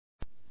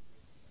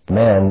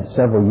man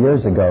several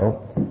years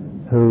ago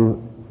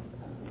who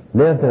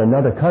lived in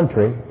another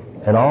country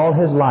and all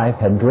his life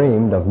had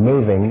dreamed of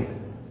moving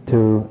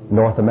to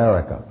North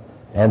America.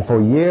 And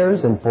for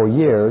years and for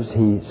years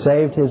he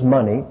saved his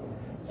money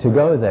to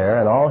go there,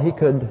 and all he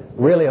could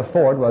really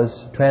afford was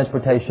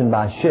transportation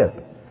by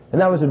ship.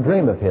 And that was a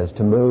dream of his,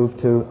 to move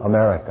to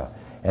America.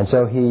 And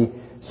so he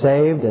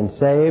saved,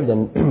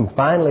 and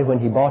finally when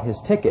he bought his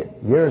ticket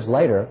years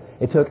later,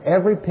 it took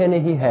every penny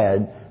he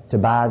had to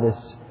buy this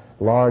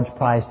large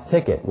priced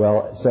ticket.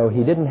 Well, so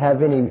he didn't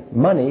have any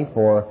money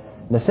for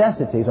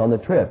necessities on the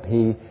trip.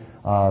 He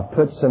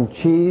put some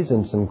cheese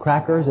and some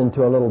crackers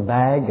into a little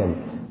bag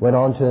and went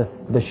on to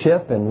the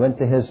ship and went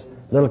to his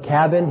little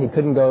cabin. He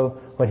couldn't go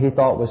what he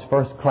thought was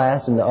first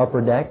class in the upper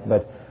deck,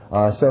 but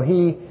so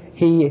he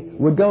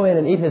would go in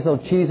and eat his little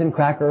cheese and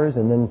crackers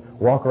and then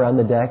walk around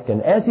the deck.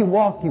 And as he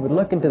walked, he would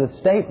look into the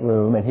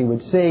stateroom and he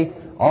would see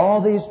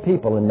all these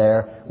people in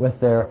there with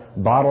their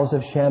bottles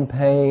of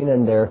champagne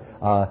and their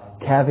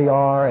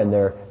caviar and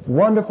their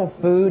wonderful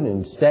food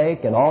and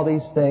steak and all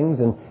these things,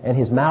 and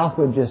his mouth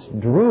would just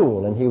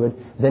drool, and he would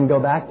then go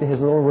back to his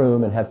little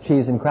room and have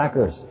cheese and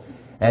crackers.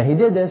 And he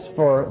did this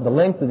for the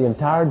length of the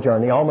entire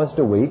journey, almost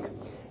a week.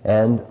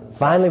 And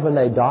finally, when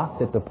they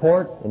docked at the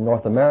port in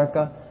North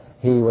America,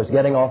 he was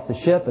getting off the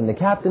ship, and the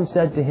captain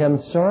said to him,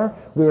 "Sir,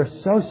 we are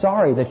so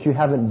sorry that you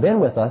haven't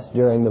been with us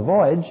during the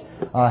voyage.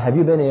 Have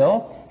you been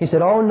ill?" He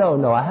said, "Oh,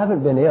 no, I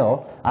haven't been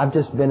ill. I've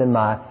just been in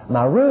my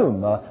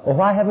room. Well,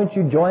 why haven't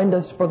you joined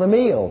us for the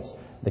meals?"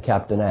 the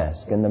captain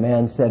asked. And the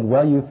man said,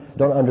 "Well, you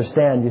don't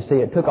understand. You see,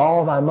 it took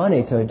all of my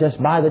money to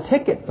just buy the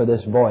ticket for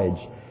this voyage."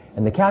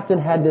 And the captain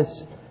had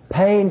this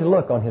pained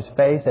look on his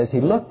face as he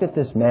looked at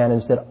this man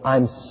and said,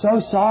 "I'm so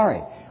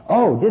sorry.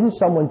 Oh, didn't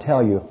someone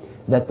tell you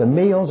that the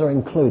meals are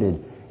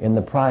included in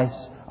the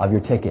price of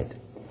your ticket?"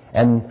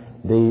 And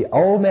the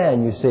old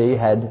man, you see,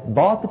 had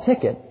bought the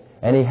ticket,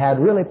 and he had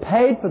really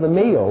paid for the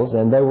meals,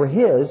 and they were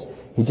his.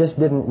 He just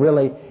didn't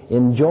really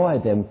enjoy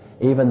them,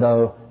 even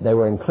though they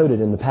were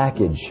included in the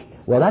package.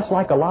 Well, that's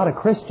like a lot of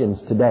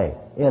Christians today.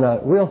 In a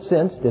real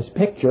sense, this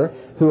picture,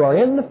 who are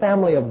in the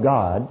family of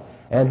God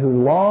and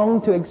who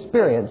long to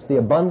experience the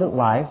abundant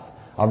life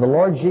of the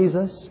Lord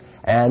Jesus,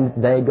 and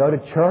they go to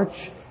church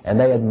and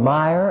they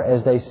admire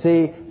as they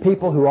see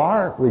people who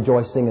are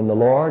rejoicing in the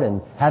Lord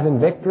and having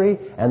victory,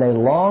 and they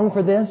long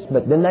for this,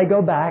 but then they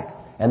go back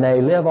and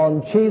they live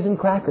on cheese and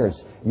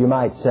crackers, you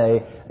might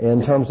say,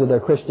 in terms of their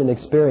Christian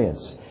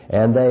experience.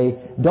 And they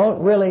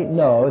don't really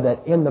know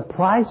that in the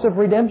price of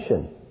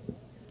redemption,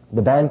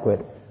 the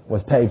banquet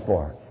was paid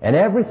for. And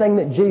everything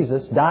that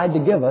Jesus died to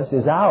give us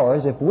is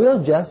ours if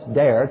we'll just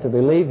dare to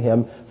believe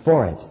Him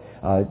for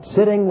it.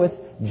 Sitting with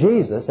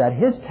Jesus at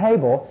His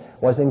table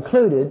was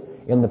included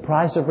in the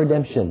price of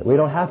redemption. We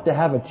don't have to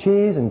have a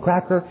cheese and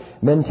cracker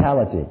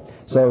mentality.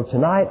 So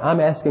tonight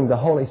I'm asking the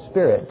Holy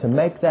Spirit to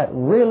make that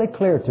really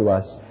clear to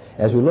us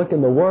as we look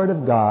in the Word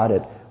of God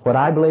at what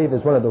I believe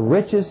is one of the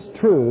richest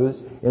truths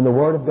in the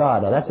Word of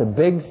God. Now that's a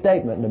big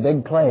statement and a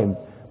big claim,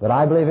 but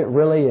I believe it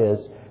really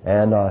is.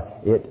 And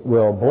it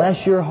will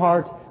bless your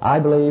heart, I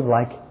believe,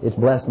 like it's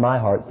blessed my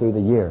heart through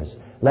the years.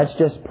 Let's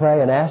just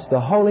pray and ask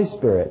the Holy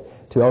Spirit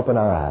to open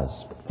our eyes.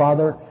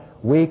 Father,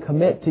 we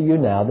commit to you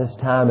now this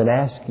time and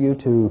ask you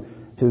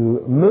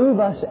to move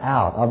us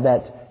out of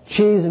that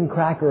cheese and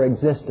cracker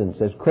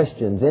existence as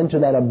Christians into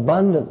that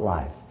abundant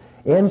life,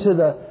 into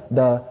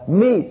the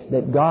meat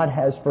that God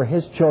has for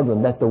His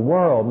children that the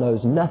world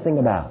knows nothing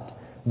about,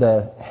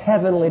 the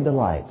heavenly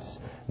delights,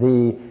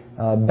 the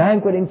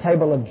banqueting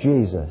table of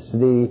Jesus,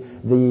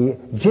 the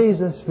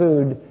Jesus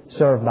food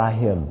served by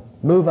Him.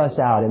 Move us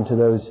out into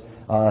those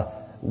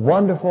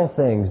wonderful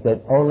things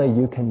that only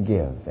you can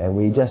give. And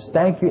we just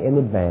thank you in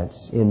advance.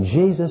 In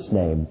Jesus'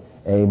 name,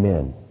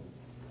 amen.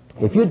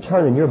 If you'd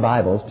turn in your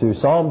Bibles to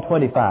Psalm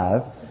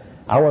 25,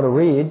 I want to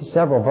read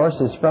several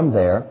verses from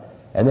there,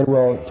 and then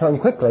we'll turn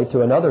quickly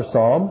to another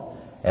psalm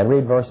and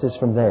read verses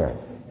from there.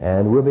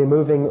 And we'll be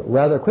moving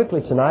rather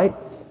quickly tonight.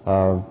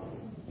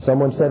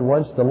 Someone said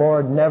once, the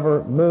Lord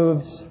never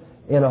moves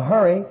in a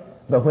hurry,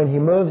 but when He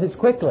moves, it's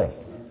quickly.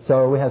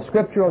 So we have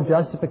scriptural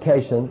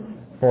justification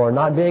for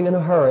not being in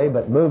a hurry,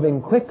 but moving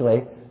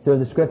quickly through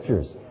the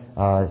Scriptures.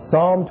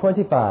 Psalm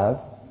 25,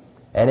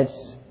 and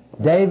it's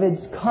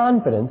David's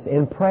confidence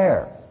in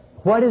prayer.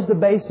 What is the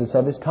basis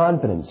of his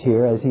confidence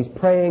here as he's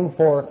praying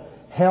for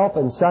help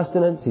and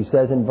sustenance? He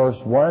says in verse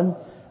 1,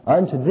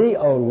 "Unto Thee,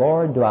 O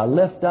Lord, do I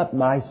lift up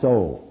my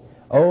soul.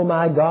 O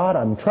my God,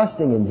 I'm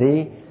trusting in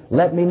Thee.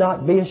 Let me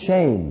not be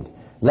ashamed.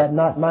 Let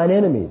not mine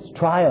enemies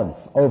triumph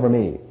over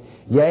me.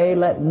 Yea,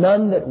 let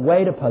none that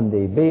wait upon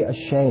Thee be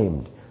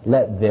ashamed.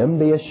 Let them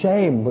be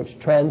ashamed which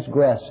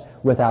transgress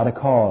without a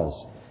cause.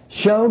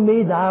 Show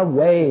me Thy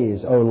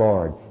ways, O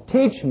Lord.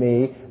 Teach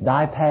me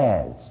Thy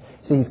paths."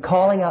 See, he's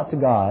calling out to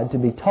God to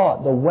be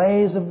taught the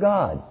ways of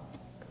God.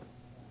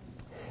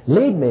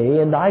 "Lead me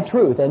in Thy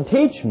truth and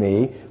teach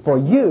me, for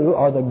You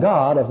are the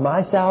God of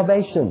my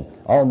salvation.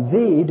 On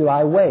Thee do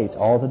I wait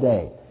all the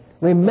day.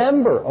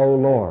 Remember, O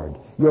Lord,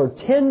 Your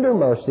tender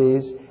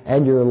mercies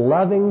and your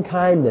loving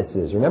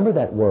kindnesses. Remember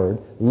that word,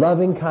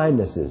 loving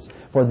kindnesses.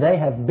 For they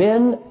have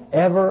been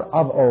ever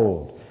of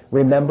old.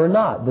 Remember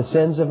not the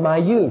sins of my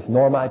youth,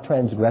 nor my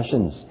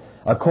transgressions.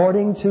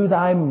 According to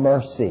thy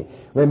mercy,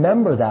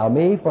 remember thou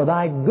me for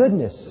thy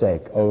goodness'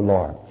 sake, O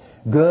Lord.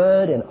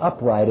 Good and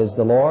upright is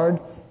the Lord,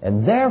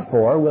 and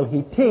therefore will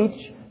he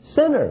teach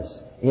sinners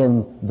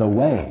in the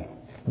way.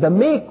 The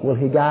meek will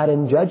he guide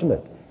in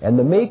judgment, and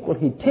the meek will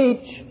he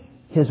teach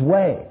his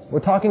way. We're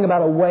talking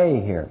about a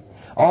way here.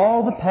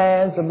 All the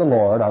paths of the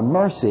Lord are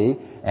mercy,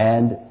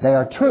 and they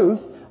are truth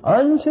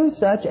unto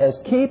such as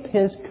keep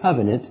his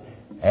covenant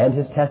and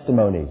his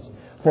testimonies.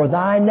 For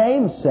thy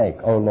name's sake,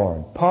 O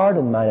Lord,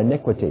 pardon mine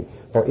iniquity,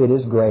 for it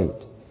is great.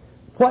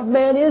 What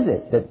man is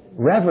it that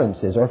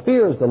reverences or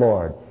fears the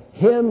Lord?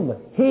 He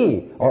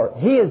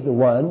is the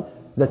one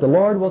that the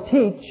Lord will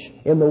teach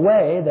in the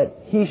way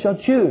that he shall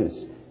choose.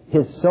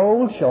 His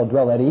soul shall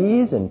dwell at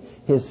ease, and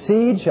his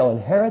seed shall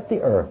inherit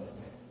the earth.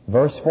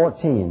 Verse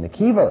 14, the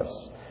key verse.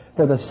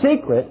 For the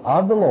secret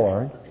of the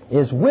Lord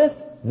is with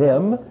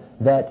them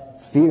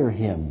that fear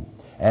him,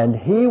 and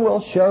he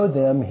will show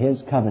them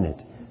his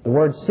covenant. The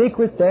word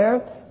secret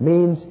there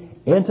means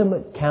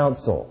intimate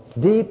counsel,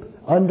 deep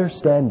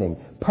understanding,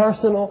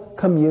 personal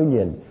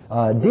communion,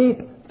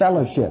 deep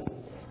fellowship.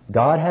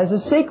 God has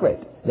a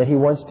secret that he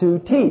wants to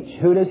teach.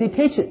 Who does he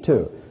teach it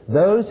to?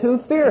 Those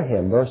who fear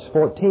him. Verse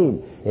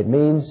 14. It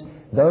means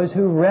those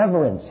who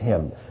reverence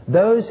him.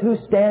 Those who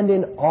stand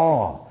in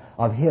awe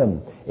of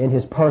him in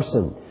his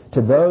person.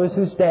 To those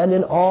who stand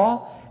in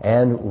awe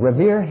and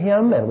revere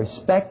him and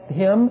respect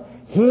him,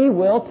 he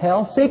will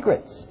tell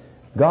secrets.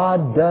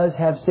 God does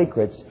have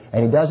secrets,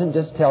 and he doesn't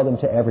just tell them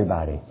to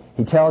everybody.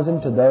 He tells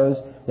them to those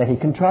that he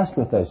can trust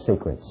with those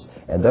secrets.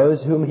 And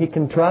those whom he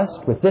can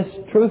trust with this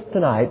truth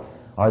tonight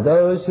are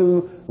those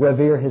who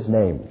revere his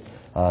name.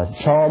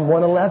 Psalm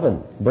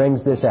 111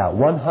 brings this out.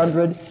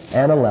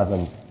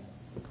 111.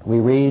 We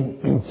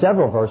read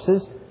several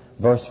verses,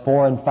 verse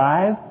 4 and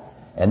 5,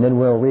 and then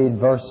we'll read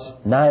verse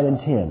 9 and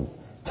 10,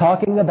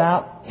 talking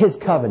about his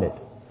covenant.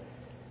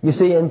 You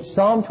see, in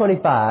Psalm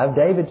 25,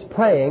 David's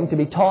praying to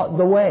be taught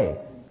the way,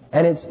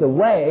 and it's the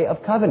way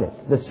of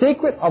covenant. The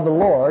secret of the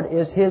Lord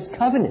is his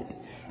covenant,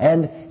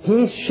 and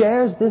he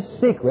shares this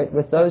secret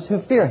with those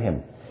who fear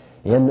him.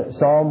 In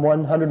Psalm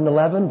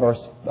 111,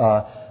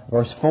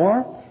 verse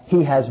 4,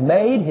 he has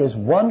made his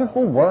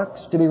wonderful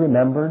works to be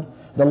remembered.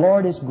 The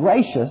Lord is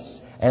gracious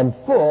and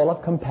full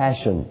of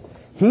compassion.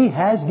 He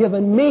has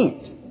given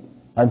meat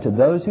unto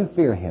those who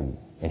fear him.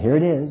 And here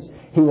it is.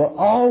 He will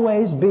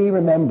always be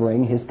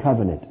remembering his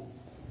covenant.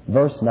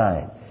 Verse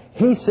 9.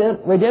 He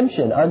sent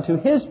redemption unto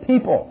his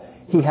people.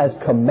 He has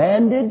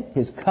commanded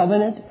his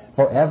covenant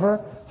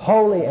forever.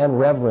 Holy and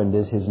reverend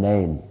is his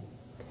name.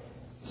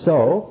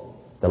 So,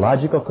 the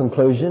logical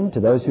conclusion to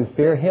those who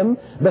fear him,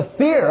 the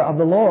fear of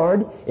the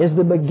Lord is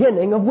the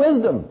beginning of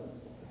wisdom.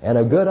 And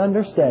a good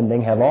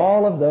understanding have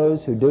all of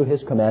those who do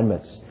his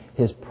commandments.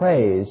 His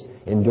praise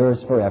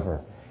endures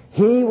forever.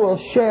 He will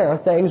share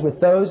things with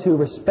those who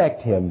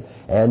respect him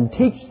and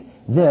teach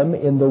them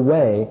in the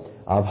way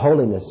of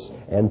holiness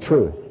and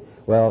truth.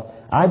 Well,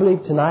 I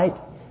believe tonight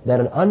that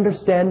an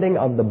understanding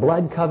of the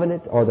blood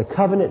covenant or the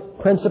covenant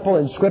principle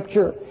in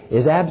Scripture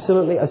is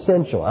absolutely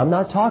essential. I'm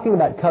not talking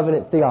about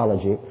covenant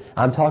theology.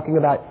 I'm talking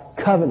about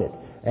covenant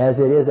as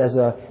it is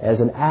as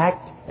an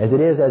act, as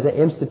it is as an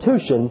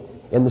institution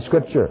in the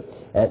Scripture.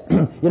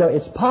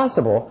 It's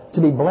possible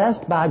to be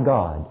blessed by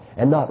God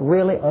and not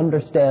really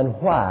understand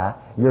why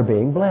you're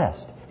being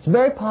blessed. It's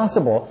very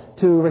possible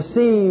to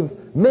receive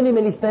many,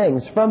 many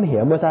things from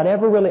him without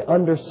ever really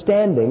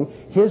understanding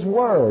his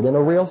word in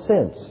a real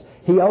sense.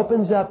 He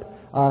opens up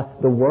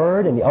the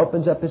word and he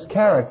opens up his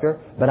character,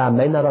 but I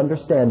may not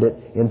understand it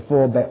in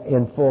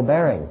full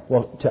bearing.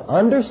 Well, to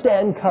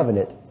understand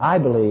covenant, I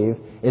believe,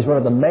 is one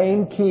of the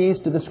main keys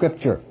to the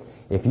Scripture.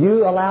 If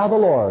you allow the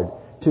Lord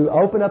to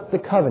open up the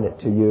covenant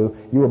to you,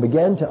 you will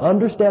begin to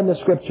understand the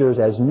Scriptures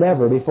as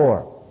never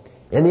before.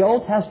 In the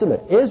Old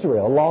Testament,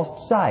 Israel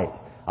lost sight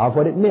of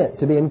what it meant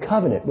to be in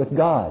covenant with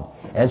God.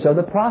 And so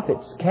the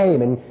prophets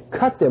came and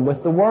cut them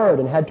with the Word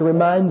and had to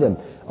remind them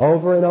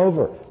over and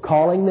over,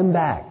 calling them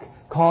back.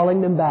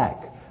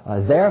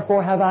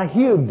 Therefore have I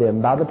hewed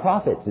them by the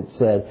prophets, it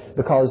said,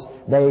 because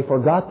they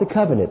forgot the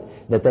covenant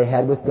that they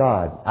had with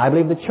God. I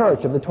believe the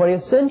church of the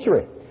 20th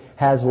century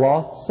has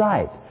lost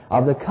sight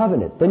of the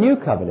covenant, the new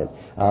covenant,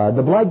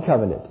 the blood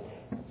covenant.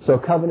 So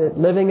covenant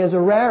living is a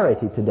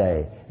rarity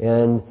today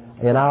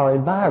in our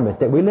environment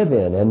that we live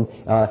in. And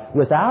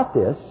without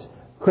this,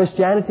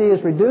 Christianity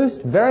is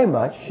reduced very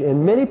much,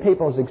 in many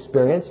people's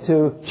experience,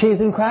 to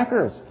cheese and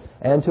crackers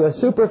and to a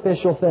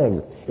superficial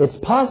thing. It's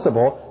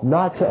possible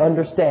not to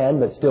understand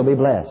but still be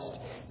blessed.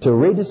 To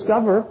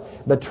rediscover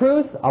the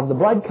truth of the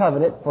blood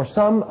covenant for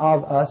some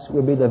of us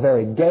would be the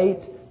very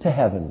gate to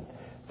heaven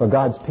for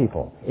God's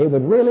people. It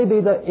would really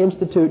be the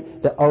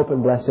institute, the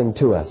open blessing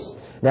to us.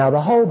 Now,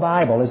 the whole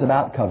Bible is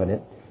about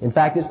covenant. In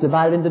fact, it's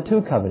divided into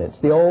two covenants.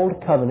 The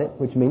Old Covenant,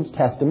 which means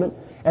Testament,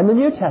 and the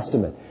New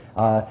Testament.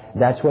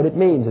 That's what it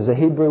means. It's a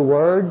Hebrew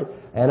word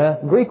and a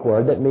Greek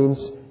word that means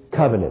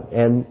covenant.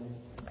 And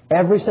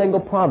every single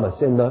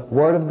promise in the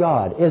Word of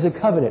God is a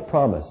covenant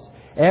promise.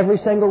 Every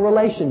single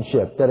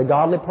relationship that a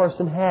godly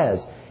person has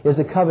is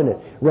a covenant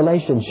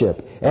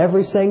relationship.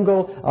 Every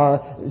single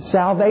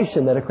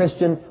salvation that a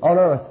Christian on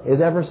earth is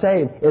ever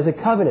saved is a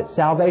covenant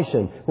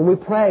salvation. When we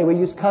pray, we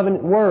use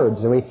covenant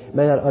words, and we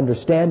may not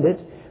understand it,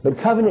 but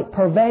covenant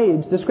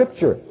pervades the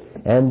Scripture.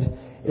 And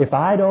if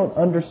I don't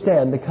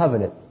understand the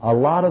covenant, a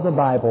lot of the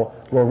Bible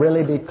will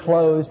really be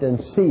closed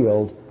and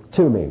sealed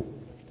to me.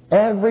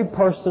 Every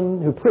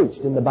person who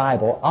preached in the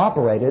Bible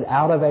operated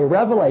out of a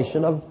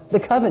revelation of the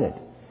covenant.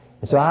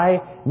 So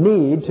I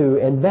need to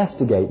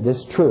investigate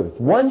this truth.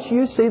 Once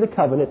you see the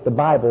covenant, the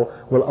Bible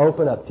will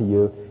open up to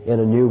you in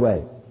a new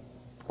way.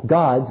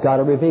 God's got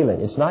to reveal it.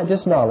 It's not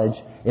just knowledge,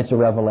 it's a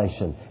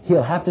revelation.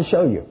 He'll have to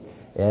show you.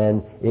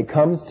 And it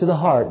comes to the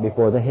heart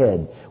before the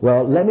head.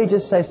 Well, let me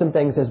just say some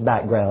things as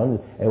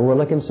background. And we'll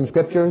look in some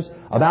scriptures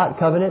about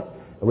covenant.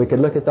 We could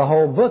look at the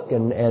whole book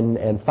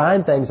and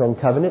find things on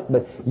covenant.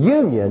 But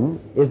union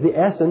is the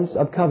essence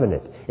of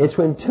covenant. It's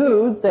when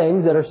two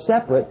things that are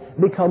separate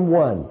become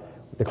one.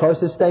 The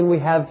closest thing we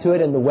have to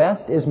it in the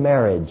West is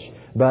marriage.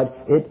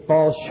 But it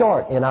falls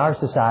short in our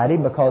society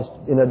because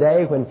in a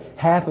day when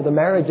half of the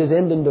marriages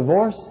end in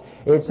divorce,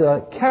 it's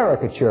a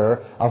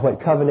caricature of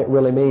what covenant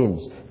really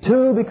means.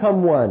 Two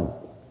become one.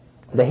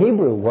 The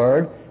Hebrew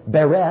word,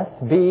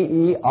 bereth,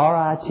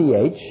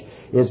 B-E-R-I-T-H,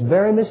 is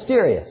very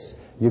mysterious.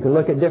 You can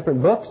look at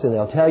different books and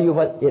they'll tell you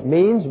what it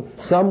means.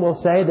 Some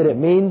will say that it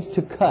means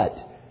to cut,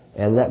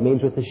 and that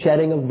means with the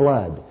shedding of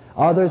blood.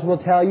 Others will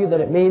tell you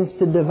that it means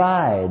to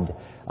divide,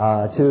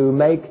 to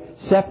make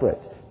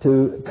separate,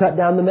 to cut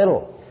down the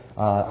middle.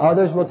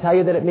 Others will tell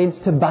you that it means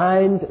to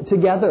bind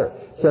together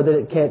so that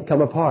it can't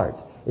come apart.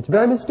 It's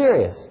very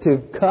mysterious to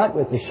cut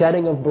with the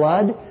shedding of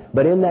blood,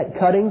 but in that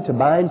cutting to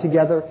bind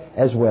together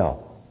as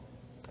well.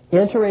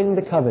 Entering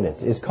the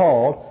covenant is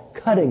called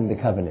cutting the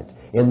covenant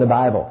in the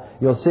Bible.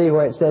 You'll see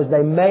where it says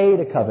they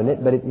made a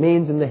covenant, but it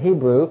means in the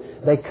Hebrew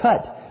they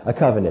cut a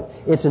covenant.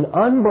 It's an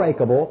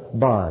unbreakable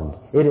bond.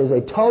 It is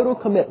a total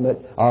commitment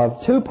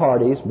of two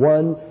parties,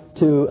 one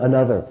to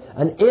another.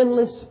 An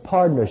endless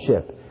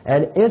partnership,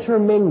 an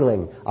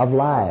intermingling of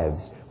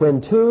lives.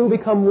 When two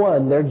become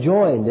one, they're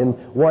joined in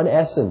one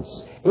essence.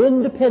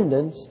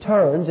 Independence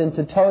turns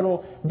into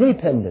total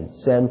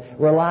dependence and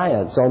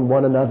reliance on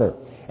one another.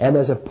 And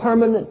there's a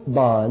permanent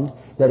bond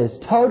that is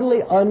totally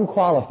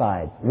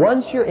unqualified.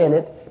 Once you're in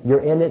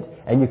it,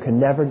 and you can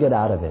never get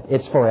out of it.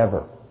 It's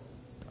forever.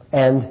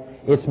 And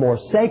it's more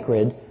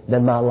sacred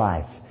than my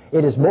life.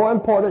 It is more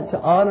important to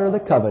honor the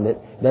covenant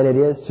than it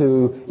is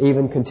to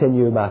even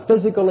continue my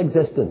physical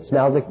existence.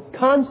 Now, the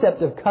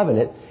concept of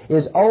covenant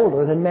is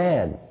older than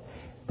man.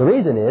 The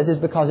reason is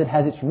because it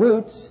has its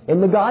roots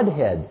in the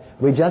Godhead.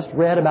 We just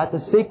read about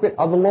the secret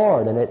of the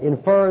Lord, and it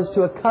infers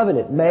to a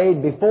covenant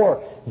made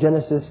before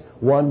Genesis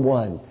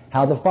 1:1.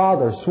 How the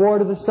Father swore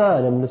to the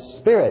Son, and the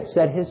Spirit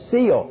set His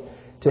seal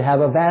to have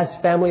a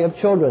vast family of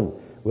children.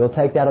 We'll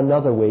take that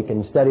another week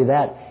and study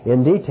that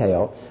in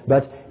detail.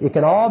 But it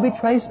can all be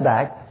traced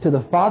back to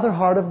the Father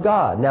heart of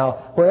God.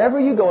 Now, wherever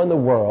you go in the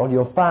world,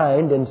 you'll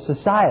find in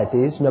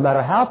societies, no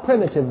matter how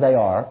primitive they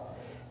are,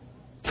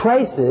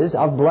 traces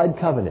of blood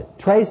covenant,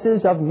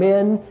 traces of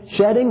men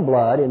shedding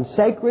blood in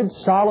sacred,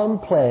 solemn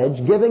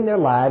pledge, giving their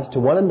lives to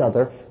one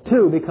another,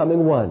 two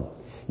becoming one.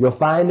 You'll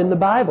find in the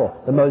Bible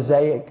the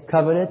Mosaic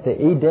covenant, the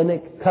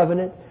Edenic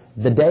covenant,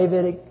 the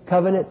Davidic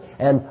covenant,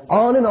 and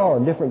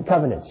on, different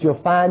covenants.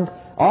 You'll find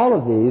all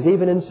of these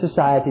even in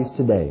societies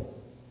today.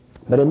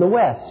 But in the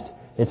West,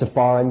 it's a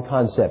foreign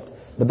concept.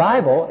 The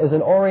Bible is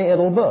an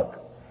Oriental book,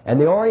 and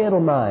the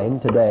Oriental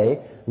mind today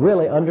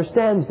really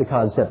understands the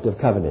concept of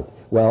covenant.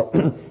 Well,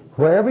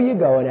 wherever you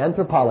go in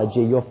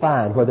anthropology, you'll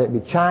find, whether it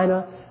be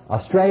China,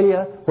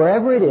 Australia,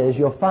 wherever it is,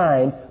 you'll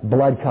find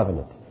blood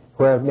covenant.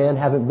 Where men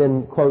haven't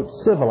been, quote,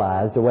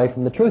 civilized away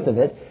from the truth of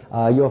it,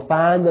 you'll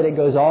find that it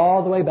goes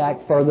all the way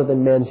back further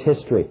than men's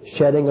history,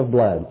 shedding of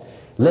blood.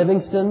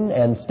 Livingston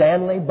and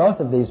Stanley, both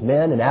of these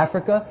men in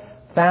Africa,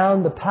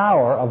 found the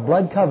power of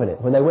blood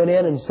covenant when they went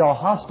in and saw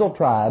hostile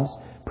tribes,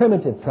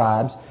 primitive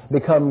tribes,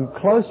 become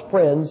close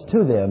friends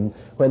to them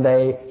when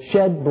they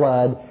shed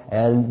blood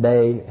and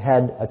they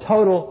had a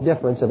total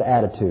difference of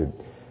attitude.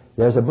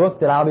 There's a book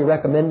that I'll be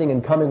recommending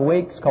in coming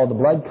weeks called The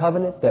Blood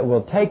Covenant that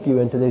will take you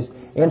into these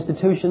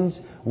institutions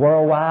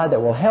worldwide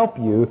that will help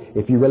you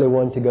if you really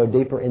want to go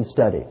deeper in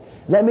study.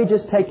 Let me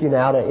just take you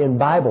now to in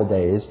Bible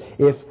days.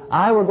 If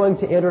I were going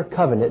to enter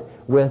covenant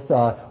with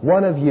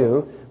one of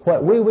you,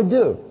 what we would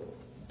do.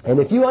 And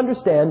if you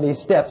understand these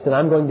steps that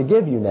I'm going to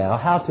give you now,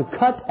 how to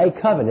cut a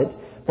covenant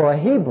for a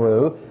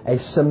Hebrew, a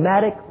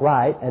Semitic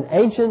rite, an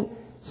ancient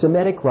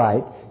Semitic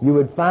rite, you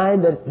would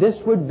find that this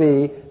would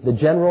be the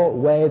general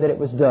way that it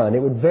was done.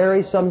 It would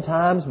vary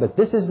sometimes, but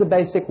this is the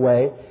basic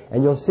way,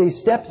 and you'll see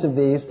steps of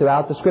these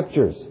throughout the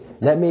Scriptures.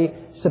 Let me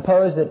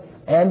suppose that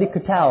Andy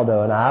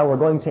Cataldo and I were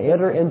going to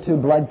enter into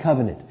blood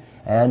covenant.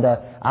 And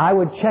I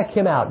would check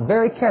him out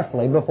very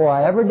carefully before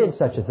I ever did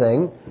such a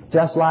thing,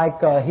 just like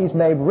he's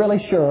made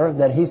really sure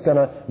that he's going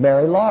to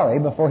marry Laurie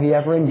before he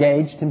ever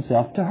engaged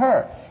himself to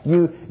her.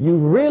 you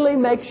really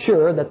make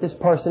sure that this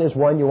person is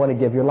one you want to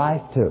give your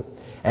life to.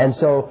 And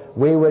so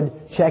we would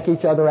check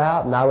each other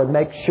out, and I would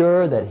make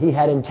sure that he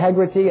had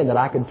integrity and that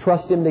I could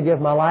trust him to give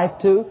my life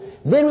to.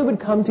 Then we would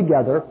come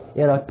together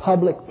in a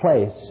public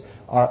place,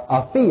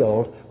 a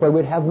field, where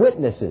we'd have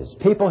witnesses,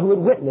 people who would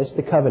witness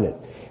the covenant.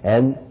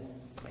 And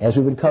as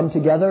we would come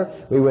together,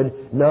 we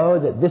would know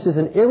that this is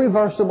an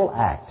irreversible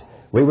act.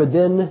 We would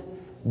then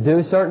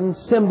do certain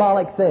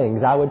symbolic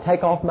things. I would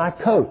take off my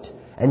coat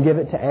and give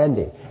it to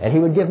Andy, and he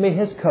would give me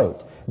his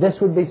coat. This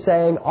would be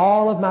saying,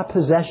 all of my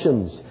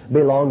possessions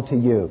belong to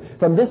you.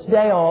 From this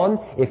day on,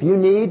 if you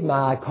need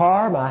my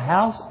car, my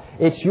house,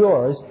 it's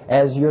yours.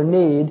 As your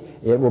need,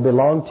 it will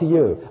belong to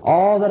you.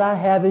 All that I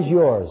have is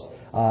yours.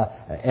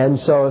 And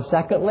so,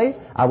 secondly,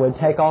 I would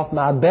take off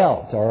my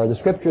belt, or the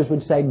Scriptures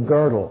would say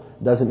girdle.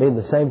 Doesn't mean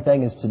the same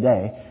thing as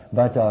today,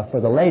 but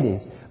for the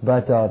ladies.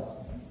 But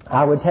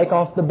I would take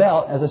off the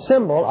belt as a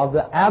symbol of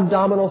the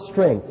abdominal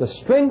strength, the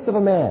strength of a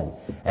man.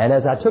 And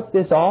as I took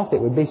this off, it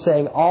would be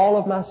saying, all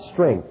of my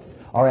strengths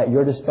are at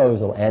your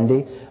disposal,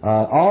 Andy.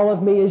 All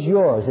of me is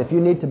yours. If you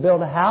need to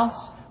build a house,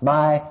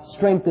 my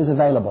strength is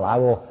available. I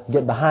will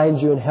get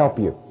behind you and help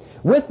you.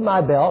 With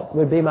my belt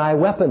would be my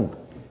weapon,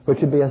 which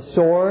would be a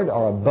sword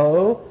or a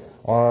bow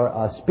or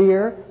a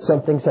spear,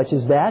 something such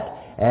as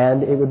that.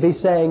 And it would be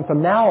saying,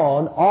 from now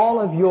on, all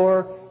of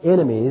your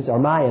enemies are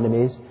my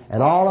enemies,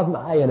 and all of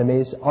my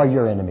enemies are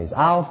your enemies.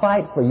 I'll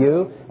fight for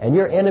you, and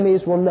your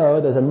enemies will know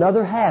there's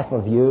another half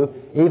of you,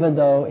 even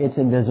though it's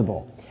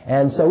invisible.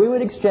 And so we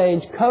would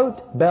exchange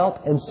coat, belt,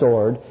 and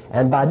sword,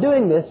 and by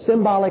doing this,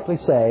 symbolically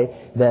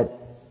say that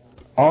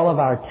all of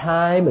our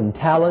time and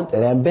talent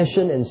and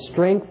ambition and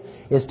strength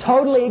is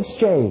totally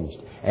exchanged,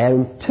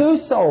 and two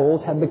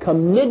souls have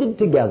become knitted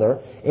together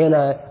in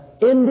an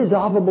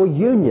indissoluble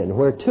union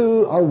where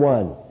two are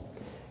one.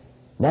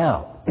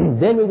 Now,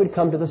 then we would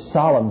come to the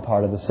solemn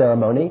part of the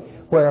ceremony,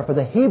 where for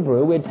the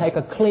Hebrew we'd take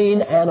a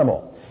clean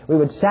animal. We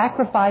would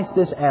sacrifice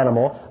this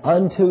animal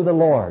unto the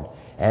Lord.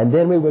 And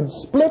then we would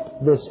split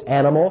this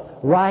animal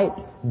right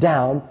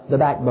down the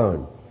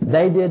backbone.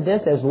 They did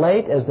this as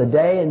late as the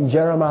day in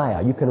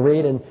Jeremiah. You can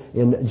read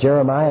in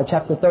Jeremiah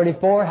chapter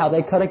 34 how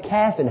they cut a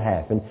calf in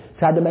half and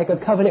tried to make a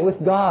covenant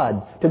with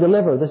God to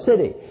deliver the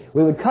city.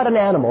 We would cut an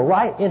animal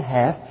right in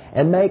half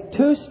and make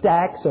 2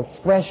 stacks of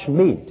fresh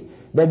meat.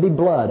 There'd be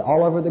blood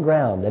all over the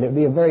ground, and it would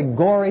be a very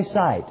gory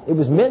sight. It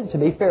was meant to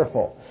be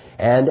fearful.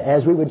 And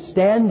as we would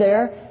stand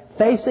there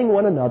facing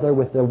one another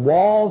with the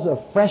walls of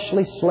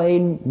freshly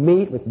slain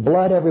meat with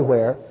blood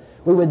everywhere,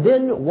 we would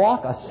then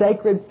walk a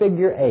sacred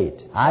figure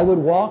 8. I would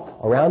walk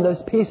around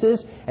those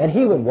pieces, and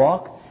he would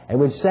walk, and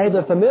would say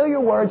the familiar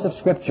words of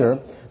Scripture,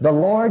 "The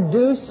Lord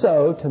do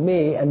so to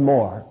me and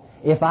more,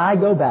 if I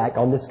go back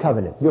on this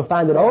covenant." You'll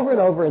find it over and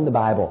over in the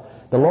Bible.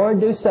 The Lord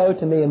do so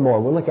to me and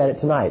more. We'll look at it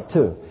tonight,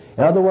 too.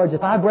 In other words,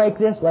 if I break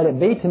this, let it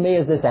be to me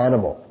as this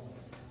animal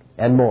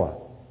and more.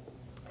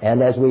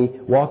 And as we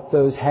walk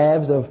those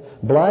halves of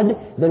blood,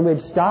 then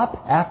we'd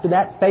stop after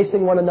that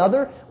facing one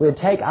another. We'd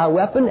take our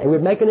weapon and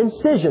we'd make an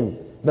incision,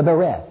 the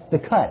bereth, the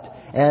cut,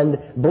 and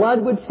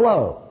blood would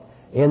flow.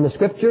 In the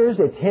Scriptures,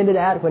 it's hinted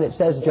at when it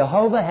says,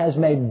 Jehovah has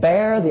made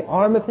bare the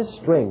arm of His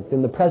strength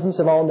in the presence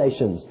of all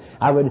nations.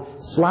 I would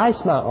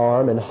slice my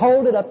arm and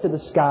hold it up to the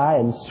sky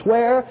and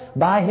swear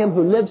by Him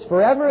who lives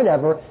forever and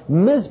ever,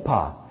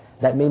 Mizpah.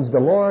 That means the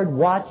Lord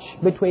watch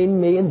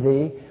between me and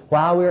thee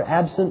while we're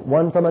absent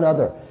one from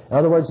another. In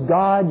other words,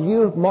 God,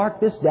 you've marked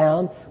this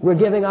down. We're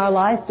giving our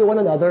life to one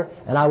another,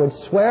 and I would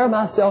swear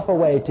myself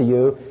away to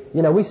you.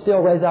 You know, we still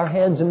raise our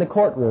hands in the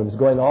courtrooms,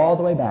 going all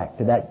the way back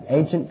to that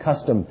ancient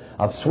custom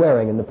of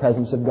swearing in the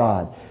presence of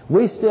God.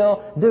 We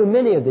still do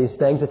many of these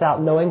things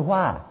without knowing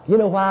why. You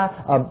know why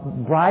a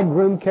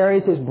bridegroom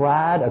carries his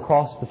bride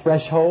across the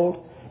threshold?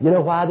 You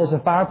know why there's a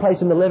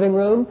fireplace in the living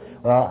room?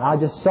 Well, I'll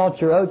just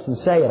salt your oats and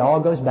say it all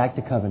goes back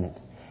to covenant.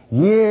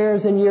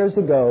 Years and years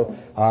ago,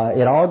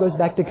 it all goes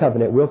back to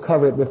covenant. We'll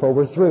cover it before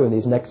we're through in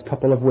these next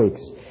couple of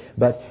weeks.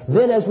 But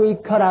then as we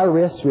cut our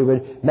wrists, we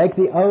would make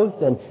the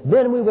oath, and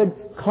then we would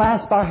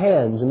clasp our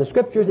hands. In the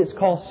Scriptures, it's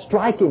called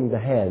striking the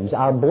hands.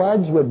 Our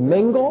bloods would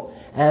mingle,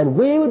 and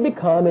we would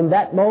become, in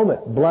that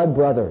moment, blood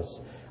brothers.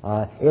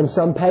 In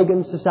some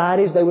pagan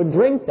societies, they would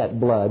drink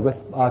that blood with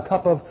a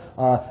cup of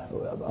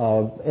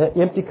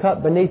empty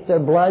cup beneath their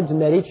bloods,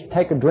 and they'd each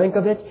take a drink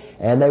of it,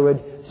 and they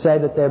would say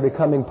that they're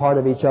becoming part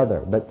of each other.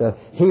 But the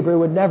Hebrew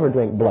would never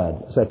drink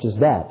blood such as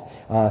that.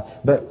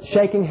 But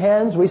shaking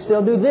hands, we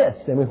still do this,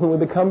 and when we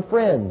become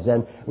friends,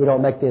 and we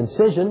don't make the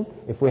incision.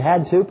 If we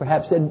had to,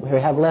 perhaps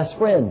we have less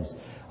friends,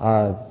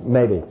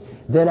 maybe.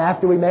 Then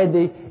after we made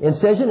the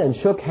incision and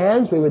shook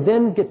hands, we would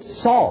then get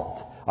salt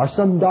or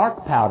some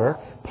dark powder,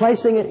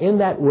 placing it in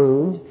that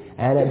wound,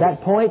 and at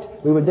that point,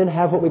 we would then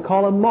have what we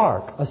call a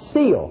mark, a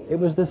seal. It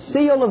was the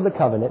seal of the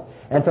covenant,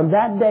 and from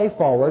that day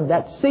forward,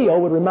 that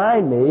seal would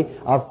remind me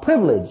of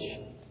privilege.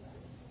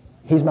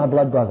 He's my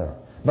blood brother.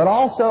 But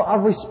also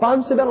of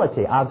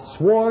responsibility. I've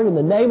sworn in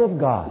the name of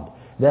God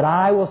that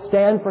I will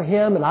stand for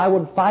Him and I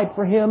will fight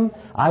for Him.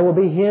 I will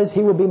be His,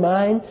 He will be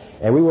mine,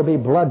 and we will be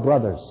blood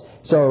brothers.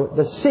 So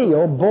the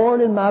seal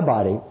born in my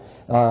body,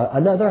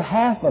 another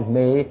half of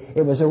me,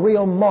 it was a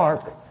real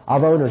mark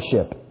of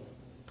ownership.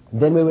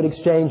 Then we would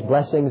exchange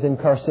blessings and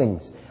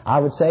cursings. I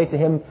would say to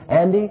him,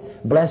 Andy,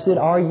 blessed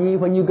are ye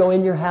when you go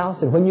in your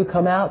house, and when you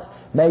come out,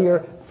 may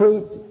your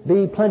fruit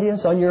be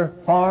plenteous on your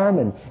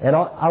farm. And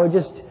I would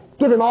just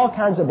give him all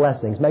kinds of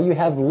blessings. May you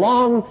have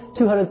long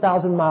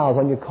 200,000 miles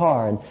on your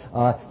car.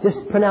 And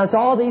just pronounce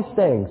all these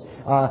things.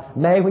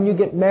 May when you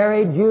get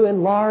married, you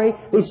and Laurie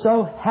be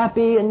so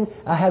happy and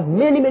have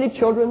many, many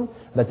children.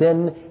 But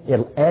then,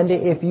 Andy,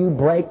 if you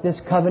break this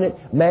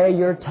covenant, may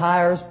your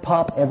tires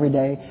pop every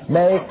day.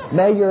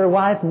 May your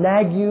wife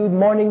nag you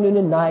morning, noon,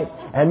 and night.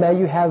 And may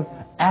you have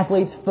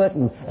athlete's foot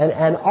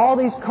and all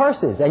these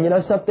curses. And you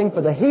know something?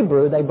 For the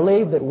Hebrew, they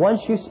believed that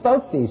once you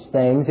spoke these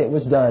things, it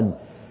was done.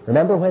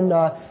 Remember when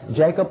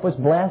Jacob was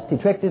blessed? He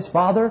tricked his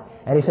father,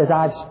 and he says,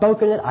 I've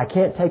spoken it, I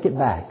can't take it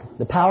back.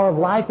 The power of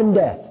life and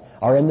death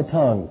are in the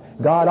tongue.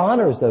 God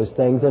honors those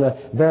things in a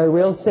very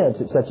real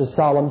sense at such a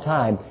solemn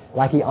time,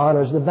 like He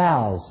honors the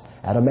vows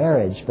at a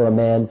marriage for a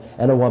man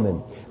and a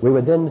woman. We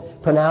would then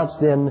pronounce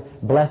then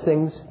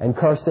blessings and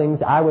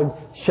cursings. I would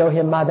show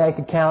him my bank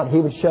account. He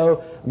would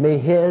show me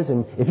his,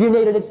 and if you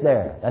need it, it's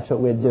there. That's what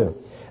we'd do.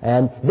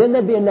 And then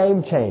there'd be a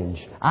name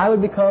change. I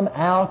would become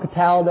Al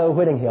Cataldo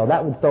Whittinghill.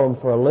 That would throw him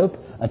for a loop.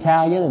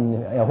 Italian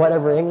and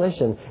whatever English.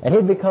 And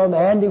he'd become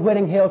Andy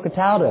Whittinghill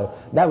Cataldo.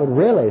 That would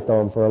really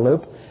throw him for a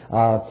loop.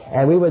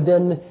 And we would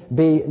then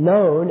be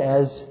known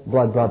as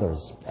blood brothers.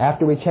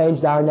 After we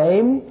changed our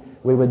name,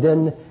 we would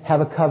then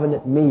have a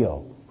covenant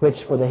meal,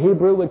 which for the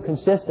Hebrew would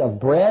consist of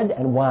bread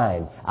and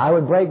wine. I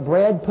would break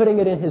bread, putting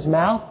it in his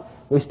mouth.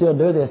 We still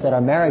do this at our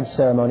marriage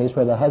ceremonies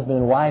where the husband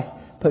and wife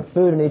put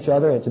food in each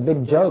other. It's a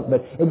big joke,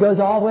 but it goes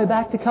all the way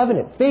back to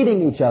covenant,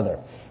 feeding each other.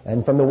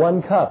 And from the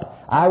one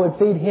cup, I would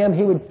feed him,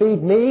 he would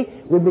feed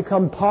me. We'd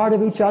become part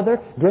of each other,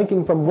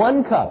 drinking from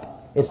one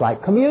cup. It's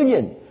like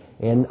communion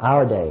in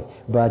our day.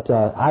 But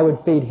I would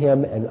feed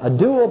him, and a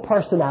dual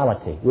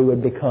personality we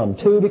would become,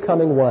 two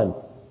becoming one.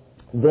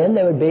 Then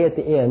there would be at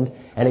the end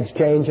an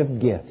exchange of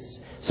gifts.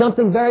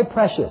 Something very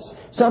precious,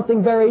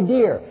 something very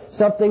dear,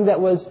 something that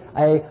was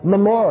a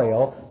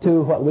memorial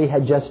to what we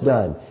had just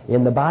done.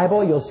 In the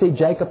Bible, you'll see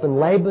Jacob and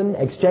Laban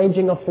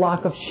exchanging a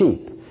flock of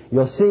sheep.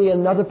 You'll see in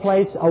another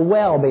place a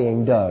well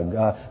being dug,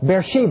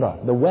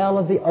 Beersheba, the well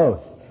of the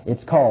oath,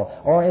 it's called.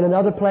 Or in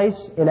another place,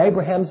 in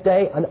Abraham's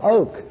day, an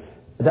oak,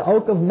 the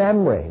oak of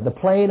Mamre, the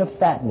plain of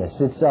fatness.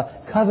 It's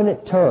a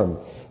covenant term.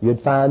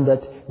 You'd find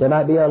that there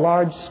might be a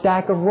large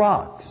stack of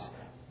rocks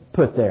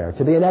put there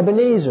to be an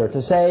Ebenezer,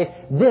 to say,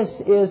 this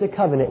is a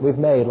covenant we've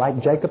made,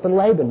 like Jacob and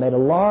Laban made a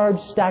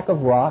large stack of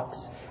rocks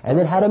and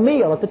then had a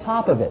meal at the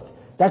top of it.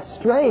 That's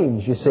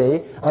strange, you see,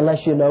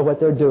 unless you know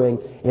what they're doing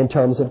in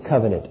terms of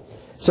covenant.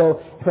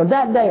 So from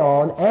that day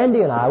on,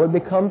 Andy and I would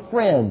become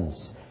friends.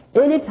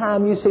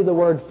 Anytime you see the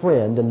word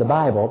friend in the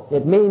Bible,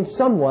 it means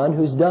someone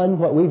who's done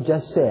what we've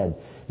just said.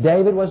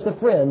 David was the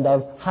friend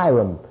of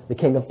Hiram, the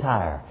king of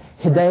Tyre.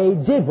 They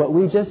did what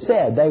we just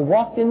said. They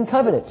walked in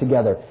covenant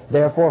together.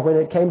 Therefore, when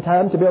it came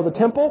time to build the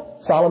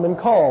temple, Solomon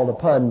called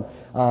upon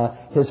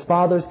his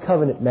father's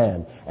covenant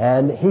man.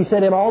 And he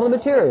sent him all the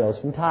materials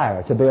from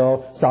Tyre to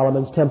build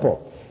Solomon's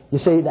temple. You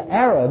see, the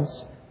Arabs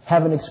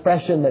have an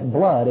expression that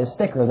blood is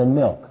thicker than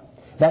milk.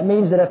 That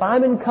means that if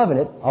I'm in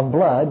covenant of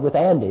blood with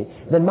Andy,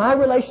 then my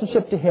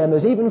relationship to him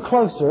is even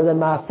closer than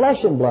my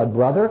flesh and blood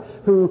brother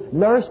who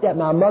nursed at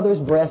my mother's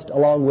breast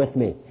along with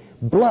me.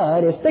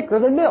 Blood is thicker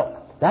than milk.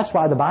 That's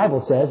why the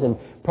Bible says in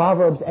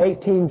Proverbs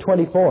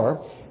 18:24,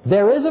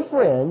 there is a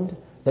friend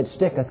that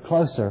sticketh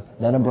closer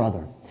than a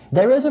brother.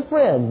 There is a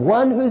friend,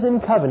 one who's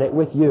in covenant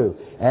with you.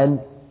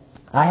 And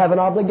I have an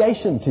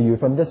obligation to you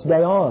from this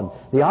day on.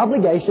 The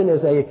obligation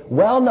is a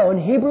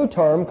well-known Hebrew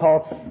term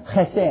called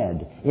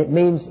chesed. It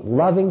means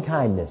loving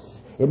kindness.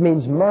 It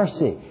means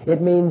mercy.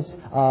 It means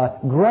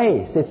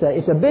grace.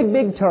 It's a big,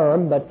 big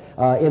term, but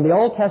in the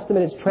Old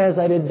Testament it's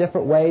translated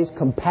different ways.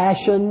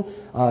 Compassion,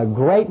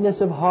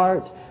 greatness of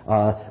heart,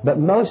 but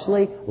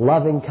mostly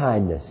loving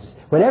kindness.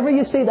 Whenever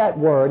you see that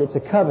word, it's a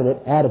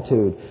covenant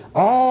attitude.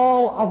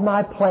 All of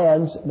my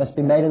plans must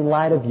be made in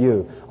light of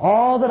you.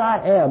 All that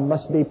I am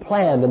must be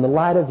planned in the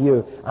light of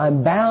you.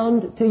 I'm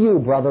bound to you,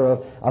 brother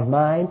of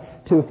mine,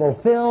 to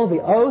fulfill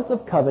the oath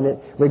of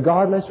covenant,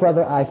 regardless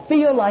whether I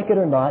feel like it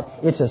or not.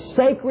 It's a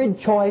sacred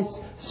choice,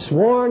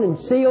 sworn and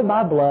sealed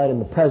by blood in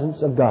the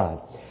presence of God.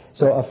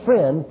 So a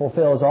friend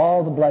fulfills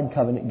all the blood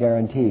covenant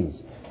guarantees.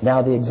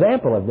 Now, the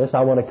example of this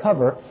I want to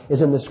cover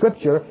is in the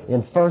Scripture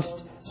in 1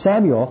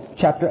 Samuel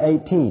chapter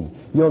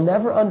 18. You'll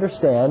never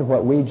understand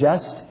what we're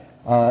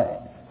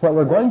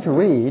going to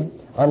read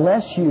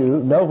unless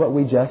you know what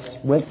we just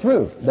went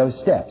through, those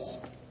steps.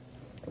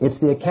 It's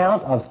the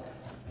account of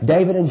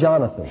David and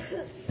Jonathan.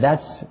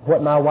 That's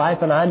what my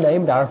wife and I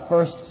named our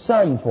first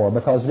son for,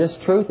 because this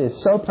truth is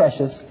so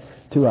precious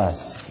to us.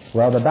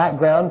 Well, the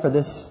background for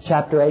this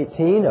chapter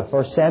 18 of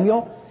 1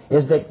 Samuel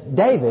is that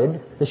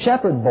David, the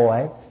shepherd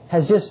boy,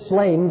 has just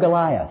slain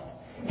Goliath.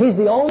 He's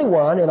the only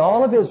one in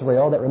all of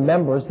Israel that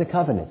remembers the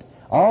covenant.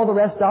 All the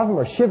rest of them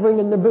are shivering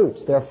in their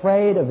boots. They're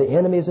afraid of the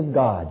enemies of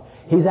God.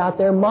 He's out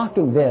there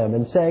mocking them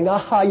and saying,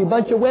 "Aha, you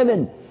bunch of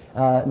women."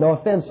 No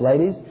offense,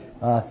 ladies.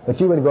 But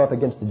you wouldn't go up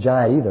against a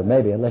giant either,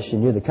 maybe, unless you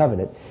knew the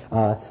covenant.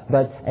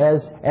 But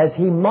as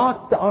he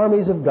mocked the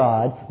armies of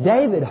God,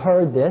 David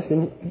heard this,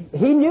 and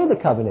he knew the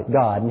covenant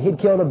God. And he'd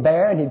killed a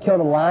bear, and he'd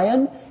killed a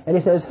lion. And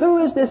he says, "Who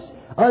is this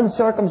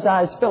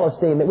uncircumcised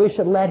Philistine that we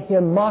should let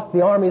him mock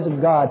the armies of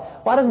God?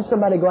 Why doesn't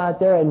somebody go out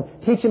there and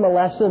teach him a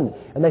lesson?"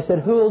 And they said,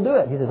 "Who will do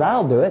it?" He says,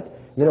 "I'll do it."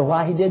 You know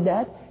why he did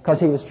that? Because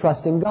he was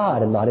trusting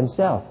God and not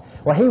himself.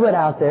 Well, he went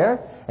out there,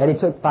 and he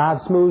took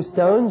 5 smooth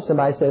stones.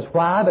 Somebody says,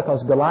 why?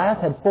 Because Goliath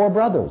had 4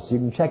 brothers. You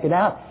can check it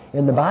out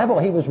in the Bible.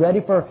 He was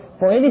ready for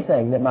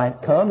anything that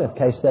might come in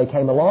case they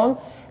came along.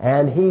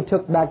 And he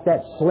took back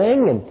that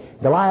sling, and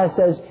Goliath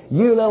says,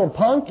 "You little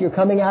punk, you're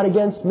coming out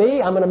against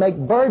me. I'm going to make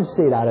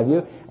birdseed out of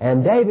you."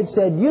 And David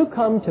said, "You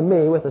come to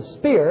me with a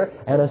spear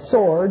and a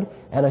sword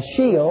and a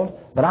shield,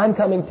 but I'm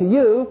coming to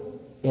you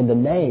in the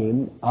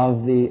name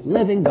of the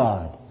living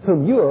God,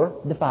 whom you're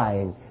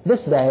defying.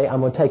 This day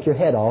I'm going to take your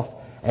head off,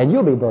 and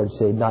you'll be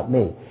birdseed, not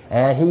me."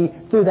 And he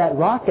threw that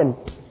rock, and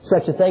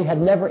such a thing had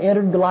never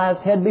entered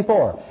Goliath's head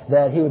before,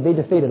 that he would be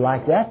defeated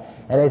like that.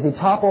 And as he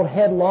toppled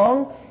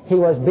headlong, he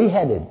was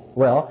beheaded.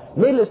 Well,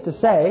 needless to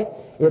say,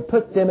 it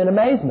put them in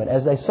amazement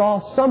as they saw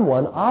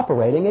someone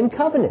operating in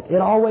covenant.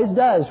 It always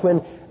does.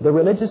 When the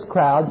religious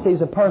crowd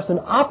sees a person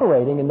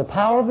operating in the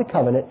power of the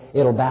covenant,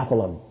 it'll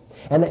baffle them.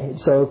 And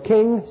so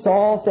King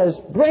Saul says,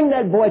 "Bring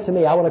that boy to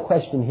me. I want to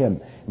question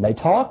him." And they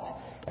talked,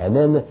 and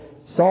then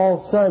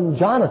Saul's son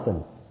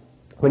Jonathan,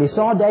 when he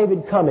saw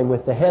David coming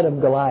with the head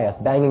of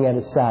Goliath banging at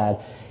his side,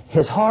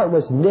 his heart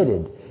was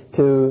knitted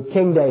to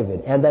King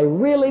David, and they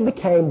really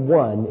became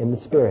one in the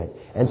Spirit.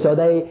 And so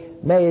they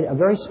made a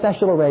very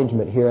special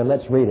arrangement here, and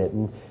let's read it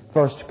in the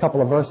first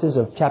couple of verses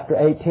of chapter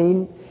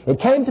 18. "It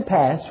came to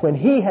pass, when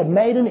he had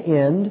made an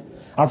end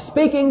of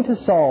speaking to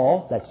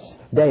Saul," that's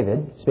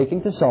David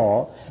speaking to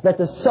Saul, "that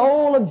the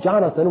soul of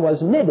Jonathan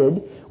was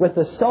knitted with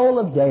the soul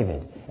of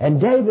David. And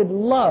David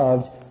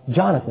loved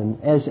Jonathan,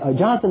 and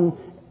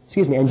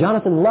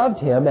Jonathan loved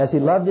him as he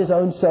loved his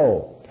own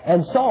soul.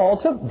 And Saul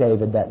took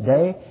David that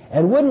day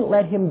and wouldn't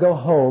let him go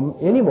home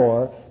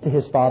anymore to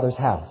his father's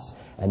house."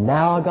 And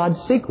now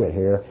God's secret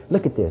here.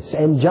 Look at this.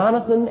 "And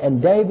Jonathan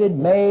and David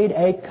made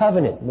a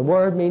covenant." The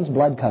word means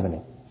blood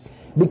covenant.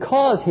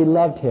 "Because he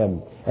loved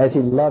him as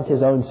he loved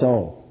his own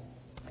soul.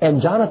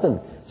 And Jonathan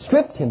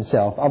stripped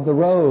himself of the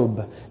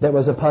robe that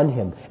was upon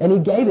him, and he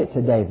gave it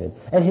to David,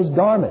 and his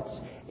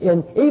garments,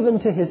 and even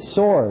to his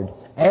sword,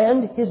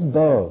 and his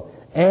bow,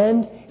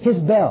 and his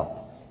belt."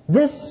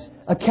 This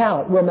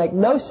account will make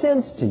no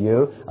sense to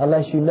you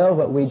unless you know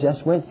what we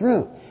just went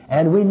through.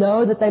 And we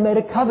know that they made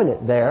a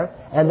covenant there,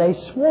 and they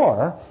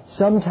swore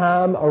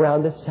sometime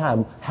around this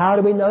time. How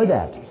do we know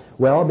that?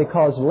 Well,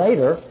 because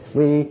later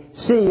we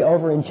see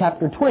over in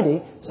chapter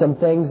 20 some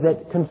things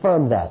that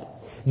confirm that.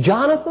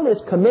 Jonathan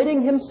is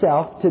committing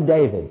himself to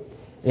David.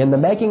 In the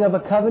making of a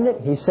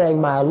covenant, he's saying,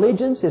 "My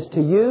allegiance is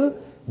to you,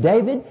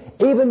 David,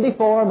 even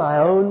before my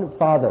own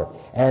father.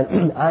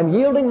 And I'm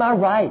yielding my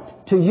right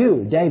to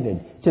you,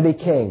 David, to be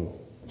king."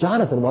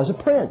 Jonathan was a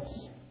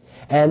prince.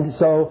 And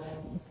so,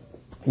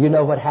 you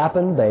know what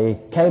happened? They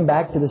came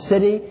back to the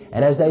city,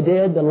 and as they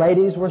did, the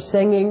ladies were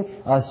singing,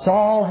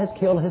 "Saul has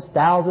killed his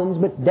thousands,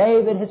 but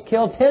David has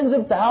killed tens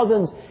of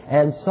thousands."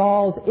 And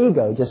Saul's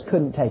ego just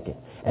couldn't take it.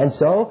 And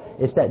so,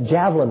 it's that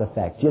javelin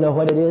effect. You know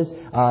what it is?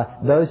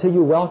 Those who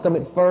you welcome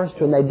at first,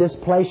 when they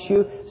displace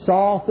you,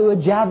 Saul threw a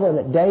javelin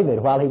at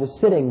David while he was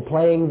sitting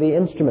playing the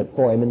instrument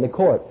for him in the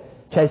court,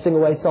 chasing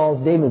away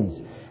Saul's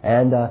demons.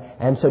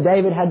 And so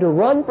David had to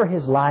run for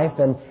his life,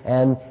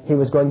 and he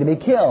was going to be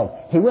killed.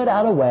 He went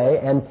out away,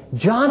 and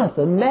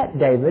Jonathan met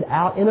David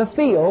out in a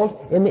field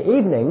in the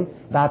evening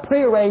by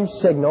prearranged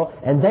signal,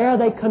 and there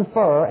they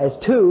confer as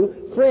two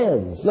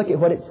friends. Look at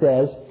what it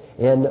says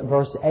in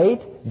verse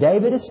 8.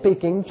 David is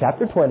speaking,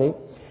 chapter 20.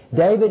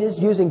 David is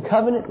using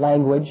covenant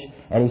language,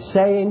 and he's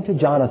saying to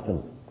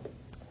Jonathan,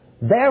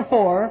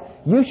 "Therefore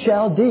you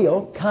shall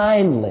deal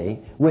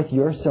kindly with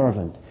your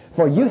servant,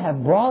 for you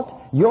have brought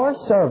your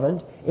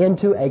servant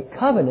into a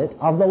covenant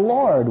of the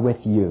Lord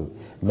with you.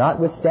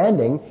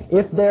 Notwithstanding,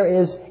 if there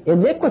is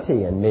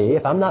iniquity in me,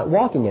 if I'm not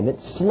walking in it,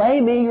 slay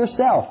me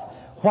yourself.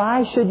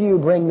 Why should you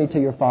bring me to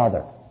your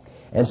father?"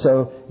 And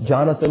so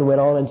Jonathan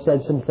went on and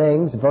said some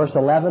things. Verse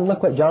 11,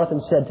 look what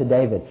Jonathan said to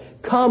David.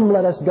 "Come,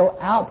 let us go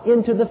out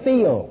into the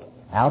field."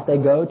 Out they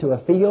go to a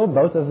field,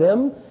 both of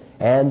them.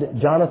 And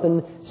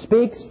Jonathan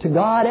speaks to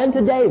God and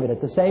to David at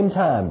the same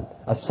time.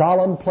 A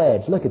solemn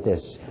pledge. Look at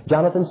this.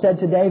 Jonathan said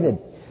to David,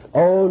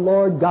 "O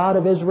Lord God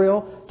of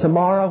Israel,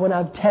 tomorrow when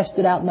I've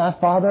tested out my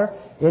father,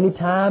 any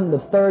time the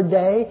third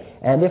day,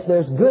 and if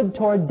there's good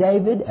toward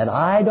David, and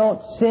I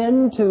don't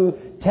sin to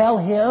tell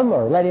him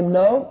or let him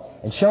know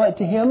and show it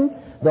to him,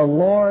 the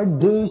Lord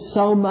do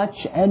so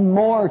much and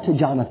more to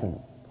Jonathan."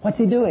 What's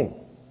he doing?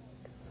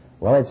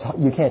 Well,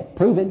 you can't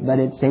prove it, but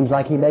it seems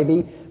like he may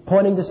be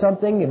pointing to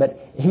something, but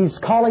he's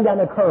calling down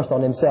a curse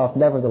on himself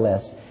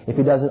nevertheless if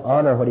he doesn't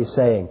honor what he's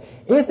saying.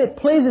 If it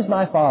pleases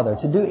my Father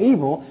to do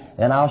evil,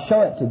 then I'll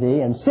show it to thee,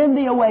 and send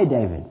thee away,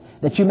 David,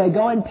 that you may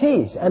go in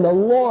peace, and the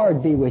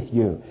Lord be with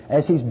you,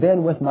 as he's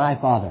been with my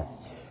father.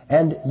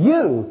 And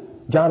you,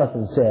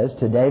 Jonathan says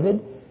to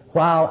David,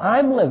 while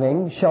I'm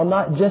living, shall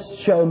not just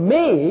show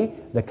me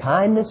the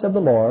kindness of the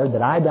Lord,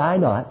 that I die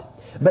not,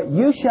 but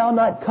you shall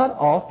not cut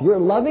off your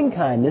loving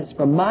kindness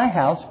from my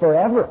house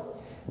forever.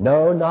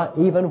 No, not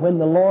even when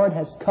the Lord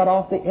has cut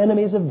off the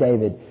enemies of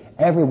David,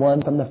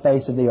 everyone from the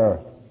face of the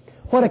earth.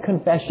 What a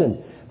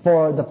confession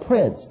for the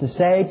prince to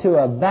say to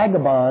a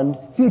vagabond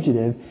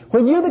fugitive,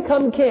 when you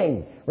become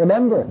king,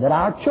 remember that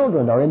our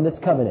children are in this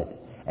covenant,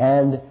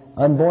 and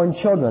unborn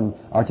children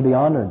are to be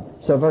honored.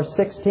 So verse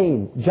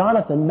 16,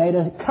 Jonathan made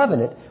a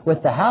covenant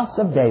with the house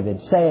of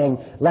David, saying,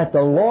 let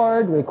the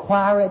Lord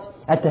require it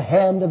at the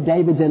hand of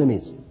David's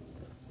enemies.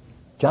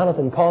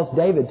 Jonathan caused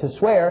David to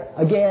swear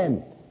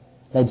again.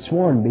 They'd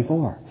sworn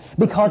before.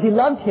 Because he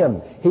loved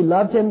him. He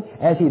loved him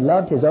as he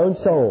loved his own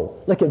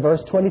soul. Look at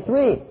verse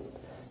 23.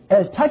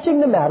 As touching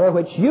the matter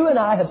which you and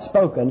I have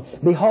spoken,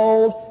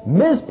 behold,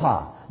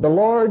 Mizpah, the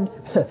Lord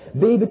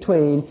be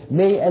between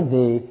me and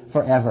thee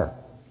forever.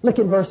 Look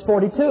at verse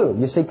 42.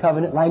 You see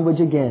covenant language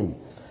again.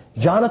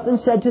 Jonathan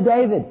said to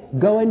David,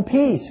 go in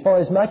peace, for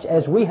as much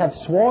as we have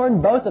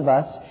sworn both of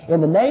us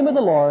in the name of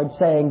the Lord,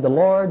 saying, the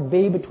Lord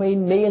be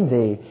between me and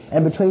thee,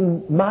 and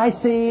between my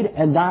seed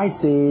and thy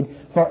seed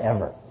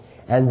forever.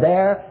 And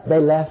there they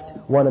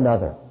left one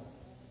another.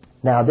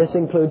 Now this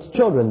includes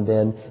children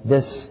then,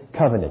 this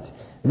covenant.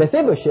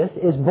 Mephibosheth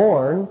is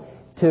born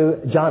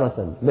to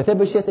Jonathan.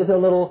 Mephibosheth is a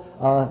little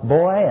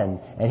boy,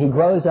 and he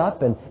grows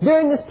up. And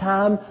during this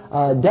time,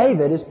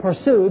 David is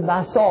pursued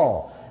by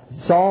Saul.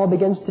 Saul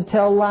begins to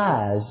tell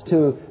lies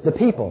to the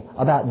people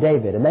about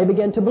David, and they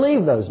begin to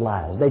believe those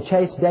lies. They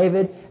chase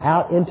David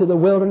out into the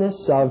wilderness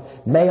of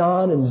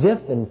Maon and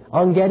Ziph and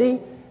En-Gedi,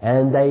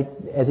 and they,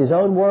 as his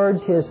own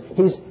words,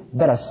 he's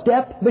but a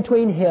step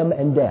between him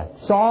and death.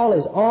 Saul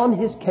is on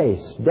his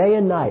case day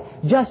and night,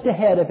 just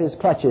ahead of his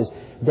clutches.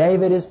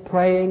 David is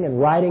praying and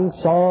writing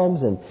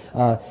psalms, and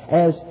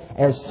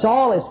as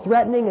Saul is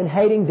threatening and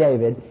hating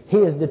David, he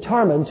is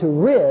determined to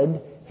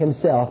rid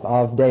himself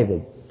of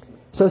David.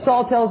 So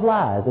Saul tells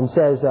lies and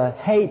says,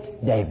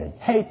 hate David,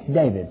 hate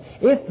David.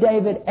 If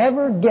David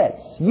ever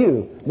gets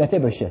you,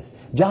 Mephibosheth,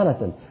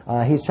 Jonathan,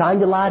 he's trying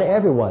to lie to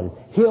everyone.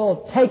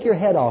 He'll take your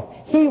head off.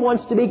 He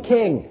wants to be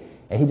king.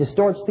 And he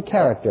distorts the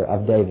character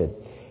of David.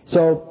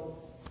 So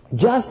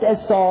just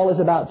as Saul is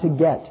about to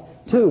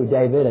get to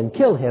David and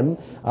kill him,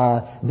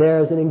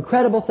 there's an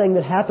incredible thing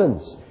that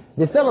happens.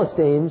 The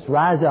Philistines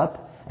rise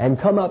up and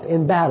come up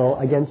in battle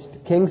against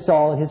King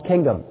Saul and his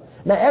kingdom.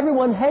 Now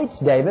everyone hates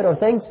David or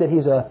thinks that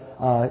he's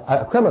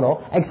a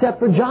criminal, except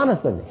for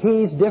Jonathan.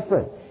 He's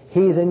different.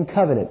 He's in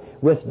covenant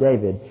with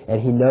David,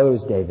 and he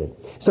knows David.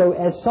 So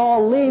as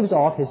Saul leaves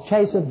off his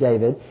chase of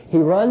David, he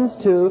runs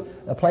to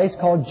a place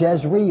called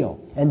Jezreel.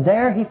 And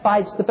there he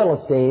fights the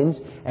Philistines,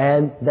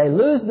 and they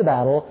lose the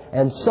battle,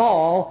 and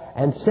Saul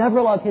and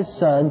several of his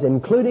sons,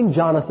 including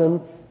Jonathan,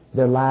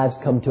 their lives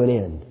come to an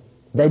end.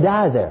 They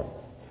die there.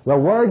 Well,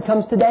 word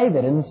comes to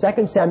David in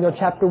 2 Samuel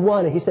chapter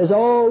 1, and he says,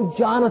 oh,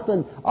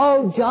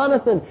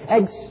 Jonathan,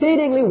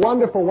 exceedingly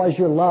wonderful was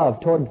your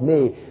love toward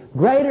me.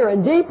 Greater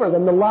and deeper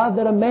than the love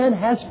that a man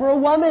has for a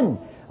woman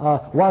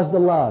was the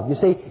love. You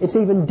see, it's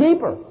even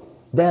deeper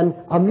than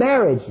a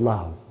marriage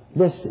love.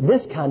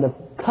 This kind of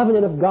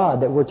covenant of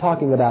God that we're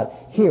talking about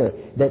here,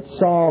 that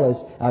Saul is,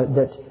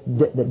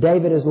 that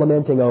David is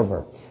lamenting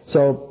over.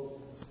 So,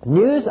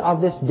 news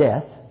of this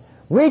death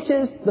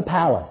reaches the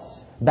palace,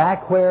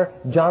 back where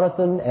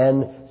Jonathan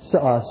and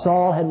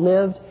Saul had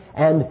lived,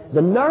 and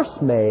the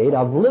nursemaid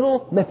of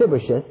little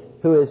Mephibosheth,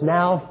 who is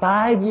now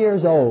 5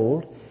 years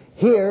old,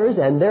 hears,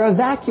 and they're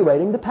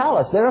evacuating the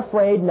palace. They're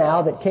afraid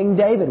now that King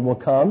David will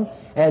come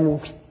and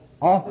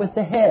off with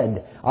the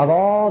head of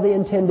all the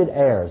intended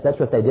heirs. That's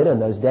what they did in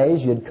those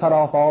days. You'd cut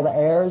off all the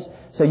heirs,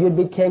 so you'd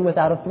be king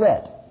without a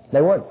threat.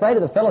 They weren't afraid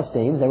of the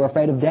Philistines. They were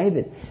afraid of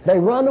David. They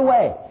run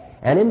away.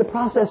 And in the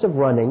process of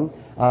running,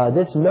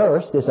 this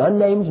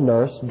unnamed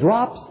nurse,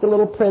 drops the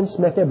little prince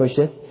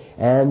Mephibosheth,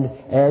 and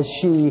as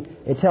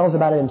it tells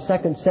about it in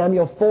 2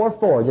 Samuel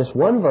 4:4, just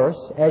one verse,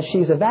 as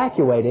she's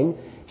evacuating,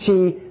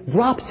 she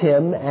drops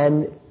him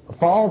and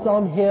falls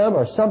on him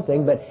or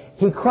something, but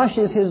he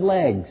crushes his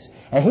legs,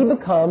 and he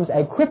becomes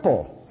a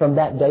cripple from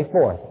that day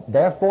forth.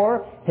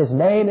 Therefore, his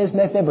name is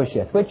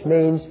Mephibosheth, which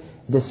means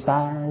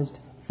despised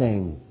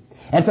thing.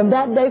 And from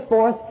that day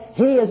forth,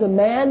 he is a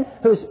man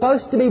who's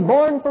supposed to be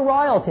born for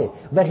royalty,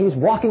 but he's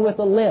walking with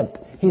a limp.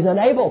 He's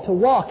unable to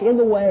walk in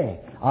the way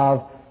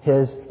of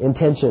his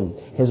intention.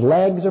 His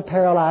legs are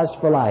paralyzed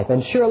for life,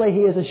 and surely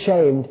he is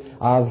ashamed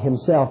of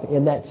himself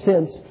in that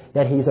sense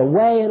that he's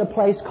away in a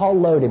place called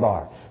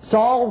Lo-debar.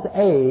 Saul's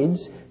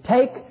aides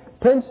take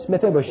Prince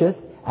Mephibosheth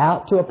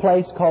out to a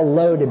place called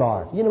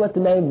Lo-debar. You know what the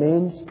name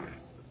means?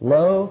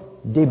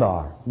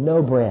 Lo-debar,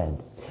 no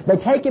bread. They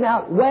take him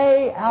out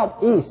way out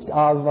east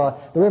of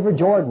the River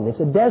Jordan. It's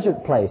a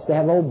desert place. They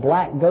have old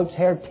black goat's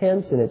hair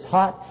tents, and it's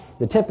hot.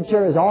 The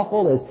temperature is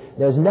awful.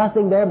 There's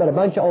nothing there but a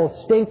bunch of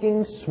old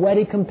stinking,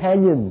 sweaty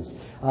companions.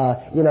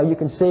 You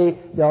can see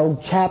the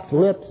old chapped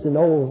lips and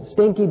old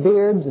stinky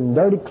beards and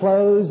dirty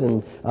clothes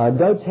and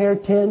goat's hair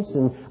tents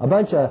and a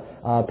bunch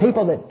of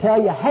people that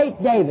tell you,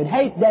 hate David,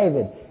 hate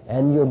David.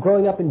 And you're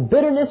growing up in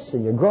bitterness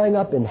and you're growing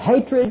up in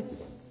hatred.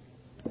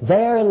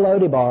 There in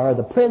Lo-debar,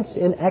 the prince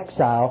in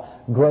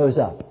exile grows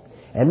up.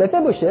 And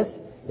Mephibosheth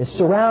is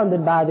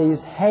surrounded by these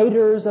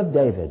haters of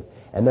David,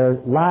 and they're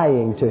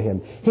lying to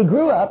him. He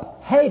grew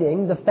up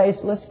hating the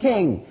faceless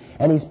king,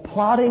 and he's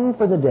plotting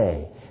for the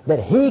day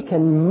that he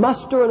can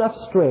muster enough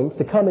strength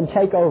to come and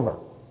take over.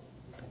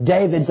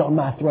 David's on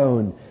my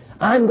throne.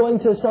 I'm going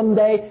to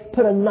someday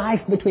put a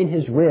knife between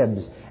his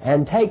ribs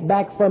and take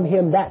back from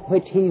him that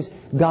which he's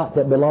got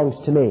that belongs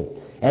to me.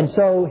 And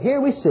so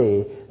here we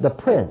see the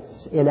prince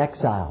in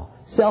exile,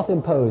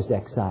 self-imposed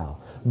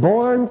exile,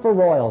 born for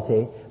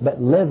royalty,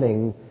 but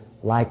living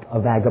like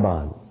a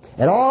vagabond.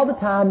 And all the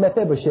time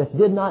Mephibosheth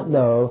did not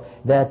know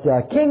that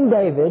King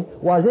David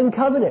was in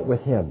covenant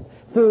with him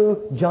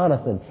through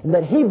Jonathan, and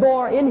that he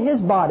bore in his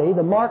body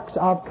the marks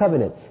of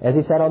covenant as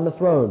he sat on the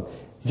throne.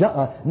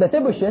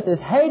 Mephibosheth is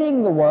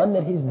hating the one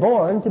that he's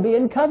born to be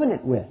in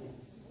covenant with.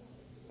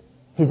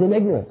 He's in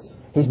ignorance.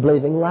 He's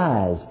believing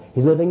lies.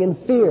 He's living in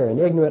fear and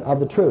ignorant of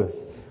the truth.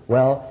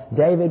 Well,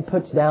 David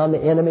puts down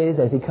the enemies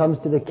as he comes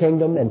to the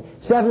kingdom, and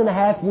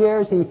 7.5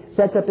 years he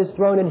sets up his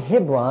throne in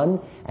Hebron,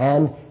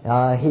 and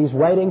he's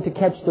waiting to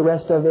catch the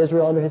rest of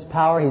Israel under his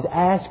power. He's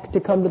asked to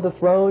come to the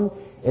throne.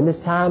 In this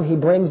time, he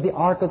brings the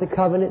Ark of the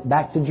Covenant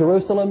back to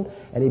Jerusalem,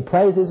 and he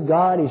praises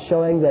God. He's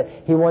showing that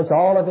he wants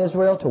all of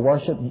Israel to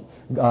worship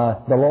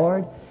the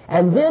Lord.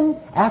 And then,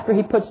 after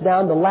he puts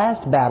down the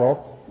last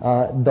battle,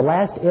 the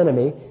last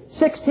enemy,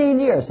 16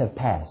 years have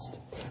passed.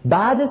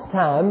 By this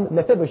time,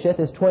 Mephibosheth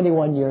is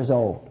 21 years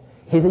old.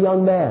 He's a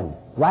young man,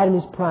 right in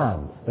his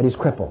prime, but he's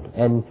crippled.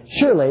 And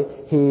surely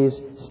he's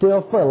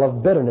still full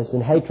of bitterness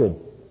and hatred.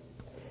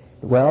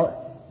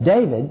 Well,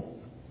 David,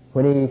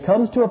 when he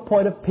comes to a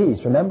point of peace,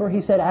 remember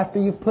he said, after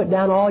you've put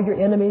down all your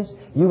enemies,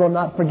 you will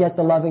not forget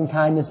the loving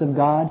kindness of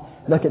God.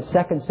 Look at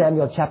 2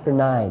 Samuel chapter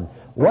 9.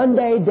 One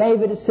day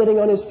David is sitting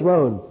on his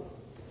throne.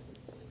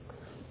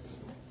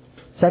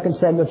 2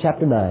 Samuel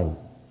chapter 9.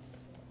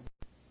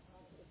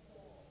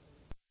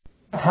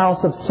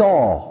 House of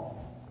Saul.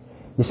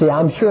 You see,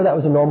 I'm sure that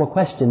was a normal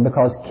question,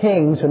 because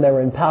kings, when they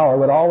were in power,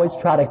 would always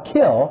try to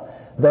kill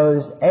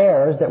those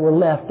heirs that were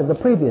left of the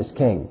previous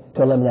king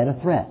to eliminate a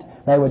threat.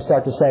 They would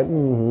start to say,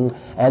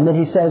 And then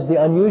he says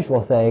the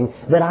unusual thing,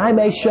 that I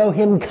may show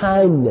him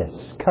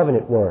kindness,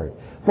 covenant word,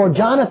 for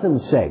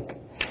Jonathan's sake.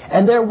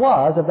 And there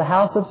was of the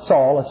house of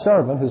Saul a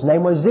servant whose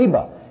name was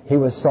Ziba. He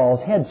was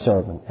Saul's head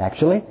servant,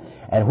 actually.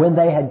 And when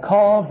they had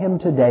called him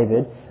to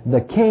David,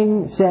 the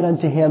king said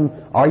unto him,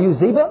 Are you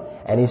Ziba?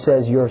 And he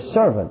says, Your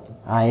servant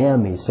I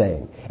am, he's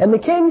saying. And the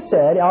king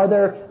said, Are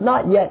there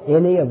not yet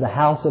any of the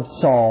house of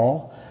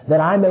Saul, that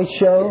I may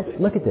show,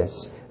 look at this,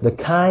 the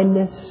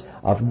kindness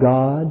of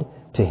God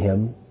to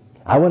him?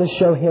 I want to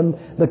show him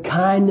the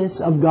kindness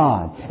of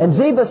God. And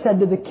Ziba said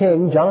to the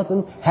king,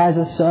 Jonathan has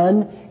a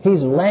son. He's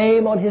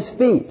lame on his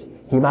feet.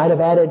 He might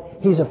have added,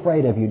 He's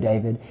afraid of you,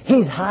 David.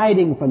 He's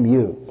hiding from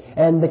you.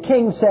 And the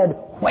king said,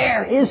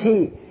 Where is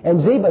he?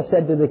 And Ziba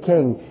said to the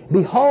king,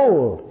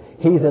 Behold,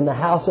 he's in the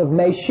house of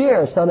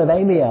Mashir, son of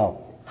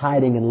Amiel,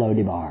 hiding in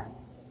Lo-debar.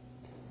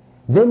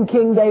 Then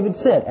King David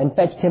sent and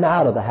fetched him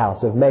out of the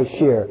house of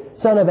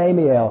Mashir, son of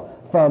Amiel,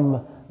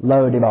 from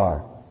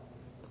Lo-debar.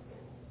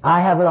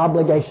 I have an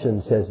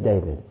obligation, says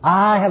David.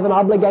 I have an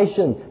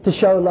obligation to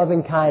show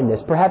loving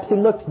kindness. Perhaps he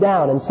looked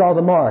down and saw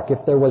the mark,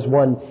 if there was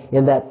one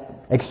in that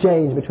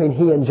exchange between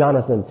he and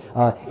Jonathan.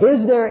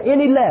 Is there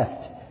any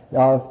left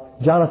of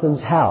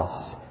Jonathan's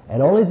house?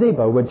 And only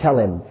Ziba would tell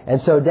him.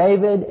 And so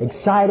David,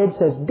 excited,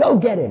 says, Go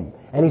get him.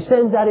 And he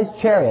sends out his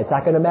chariots.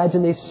 I can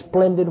imagine these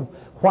splendid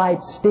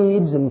white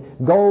steeds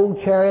and gold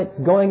chariots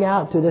going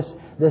out to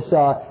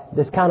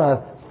this kind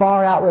of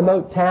far out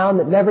remote town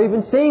that never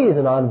even sees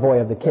an envoy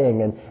of the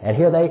king. And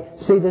here they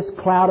see this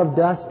cloud of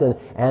dust,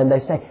 and they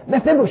say,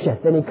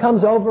 Mephibosheth. And he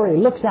comes over and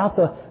he looks out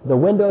the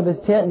window of his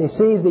tent, and he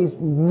sees these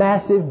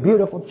massive,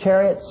 beautiful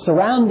chariots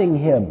surrounding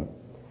him.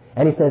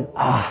 And he says,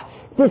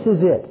 this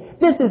is it.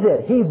 This is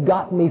it. He's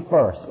got me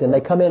first. And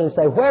they come in and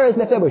say, Where is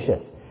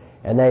Mephibosheth?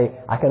 And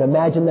I can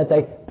imagine that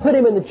they put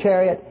him in the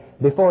chariot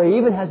before he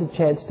even has a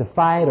chance to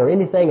fight or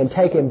anything, and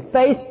take him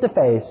face to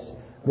face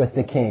with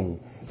the king.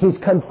 He's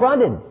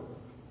confronted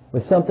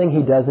with something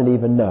he doesn't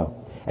even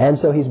know. And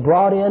so he's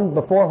brought in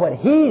before what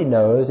he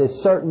knows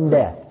is certain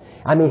death.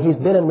 I mean,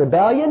 he's been in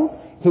rebellion.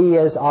 He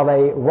is of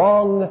a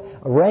wrong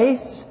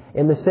race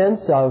in the sense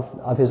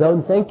of his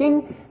own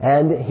thinking,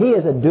 and he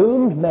is a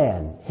doomed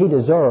man. He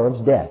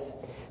deserves death.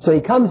 So he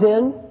comes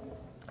in,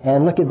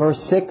 and look at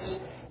verse 6.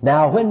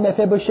 Now when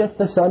Mephibosheth,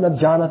 the son of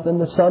Jonathan,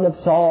 the son of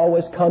Saul,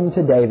 was come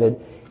to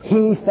David,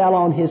 he fell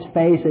on his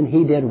face and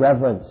he did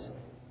reverence.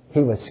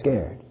 He was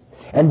scared.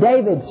 And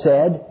David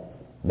said,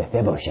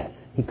 Mephibosheth.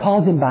 He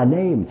calls him by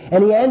name.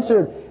 And he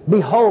answered,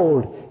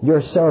 "Behold,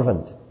 your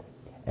servant."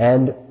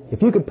 And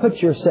if you could put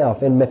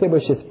yourself in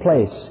Mephibosheth's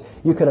place,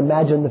 you could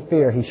imagine the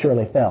fear he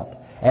surely felt.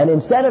 And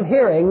instead of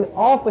hearing,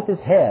 "Off with his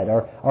head,"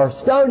 or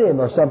 "Stone him,"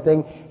 or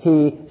something,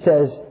 he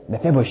says,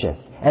 "Mephibosheth."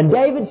 And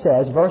David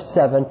says, verse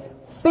 7,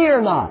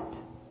 "Fear not,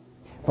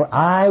 for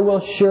I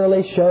will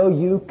surely show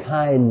you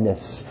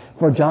kindness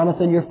for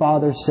Jonathan your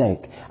father's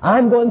sake.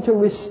 I'm going to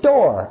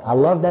restore," I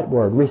love that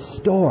word,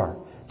 restore,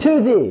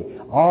 "to thee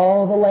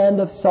all the land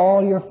of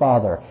Saul your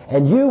father,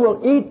 and you will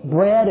eat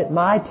bread at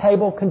my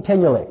table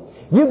continually."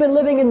 You've been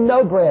living in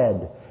no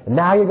bread. And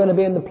now you're going to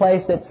be in the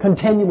place that's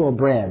continual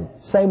bread.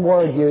 Same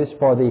word used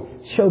for the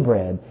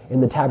showbread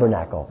in the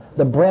tabernacle.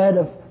 The bread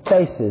of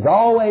faces,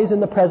 always in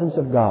the presence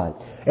of God.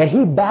 And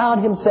he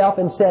bowed himself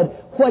and said,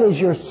 "What is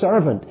your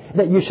servant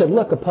that you should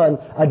look upon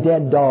a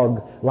dead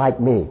dog like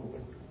me?"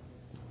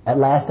 "At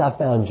last I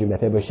found you,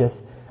 Mephibosheth.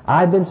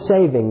 I've been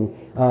saving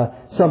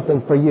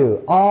something for you.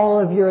 All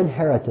of your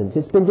inheritance.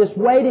 It's been just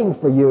waiting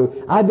for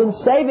you. I've been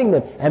saving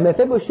them." And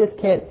Mephibosheth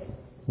can't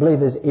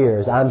believe his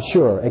ears, I'm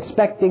sure.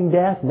 Expecting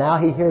death, now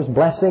he hears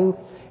blessing.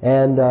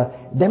 And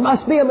there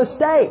must be a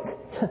mistake.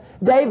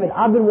 "David,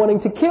 I've been wanting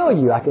to kill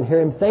you." I can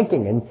hear him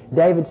thinking. And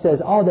David says,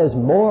 "Oh, there's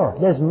more.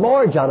 There's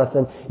more,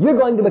 Jonathan. You're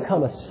going to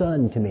become a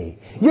son to me.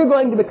 You're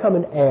going to become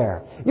an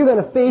heir. You're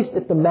going to feast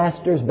at the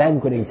master's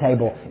banqueting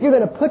table. You're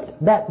going to put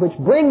that which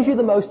brings you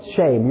the most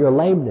shame, your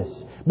lameness,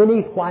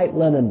 beneath white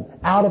linen,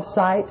 out of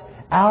sight,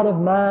 out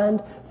of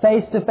mind,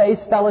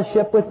 face-to-face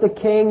fellowship with the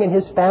king and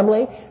his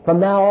family. From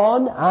now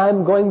on,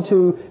 I'm going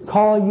to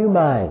call you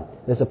mine.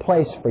 There's a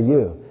place for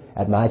you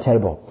at my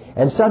table."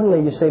 And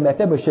suddenly, you see,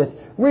 Mephibosheth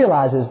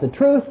realizes the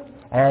truth,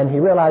 and he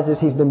realizes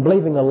he's been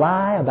believing a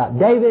lie about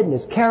David and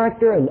his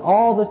character and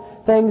all the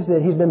things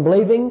that he's been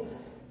believing.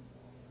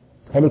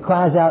 And he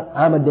cries out,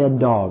 "I'm a dead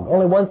dog."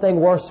 Only one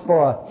thing worse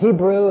for a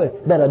Hebrew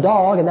than a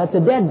dog, and that's a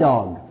dead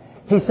dog.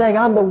 He's saying,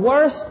 "I'm the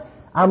worst.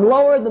 I'm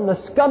lower than the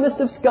scummest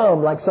of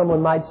scum," like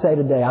someone might say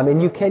today. I mean,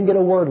 you can get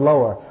a word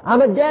lower.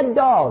 "I'm a dead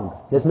dog."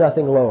 There's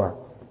nothing lower.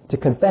 It's a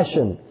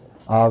confession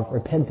of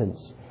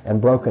repentance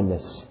and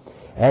brokenness.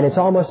 And it's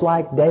almost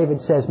like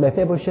David says,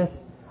 "Mephibosheth,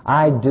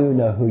 I do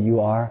know who you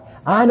are.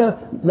 I know."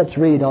 Let's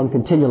read on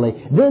continually.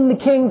 "Then the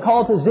king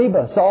called to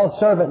Ziba, Saul's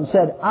servant, and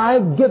said,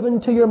 I've given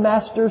to your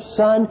master's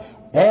son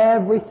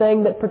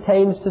everything that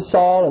pertains to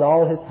Saul and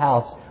all his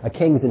house, a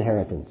king's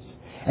inheritance.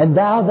 And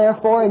thou,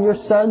 therefore, and your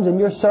sons and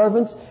your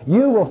servants,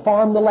 you will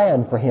farm the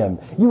land for him.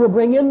 You will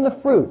bring in the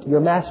fruit. Your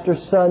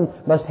master's son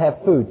must have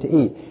food to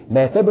eat.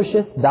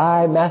 Mephibosheth,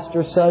 thy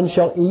master's son,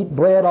 shall eat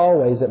bread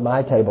always at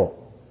my table."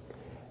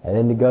 And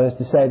then it goes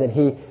to say that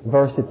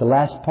at the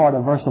last part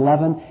of verse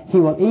 11, "He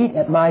will eat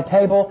at my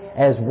table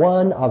as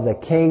one of the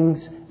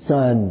king's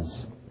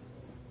sons."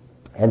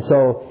 And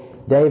so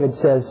David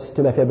says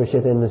to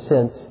Mephibosheth in the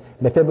sense,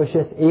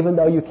 "Mephibosheth, even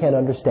though you can't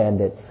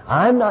understand it,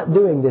 I'm not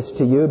doing this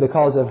to you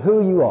because of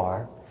who you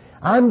are.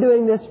 I'm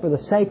doing this for the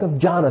sake of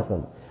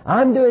Jonathan.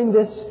 I'm doing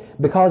this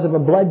because of a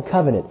blood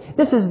covenant.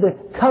 This is the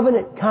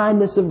covenant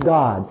kindness of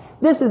God.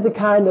 This is the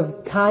kind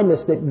of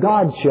kindness that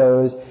God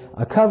shows,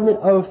 a covenant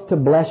oath to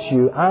bless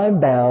you. I'm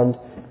bound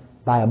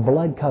by a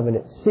blood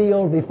covenant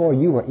sealed before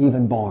you were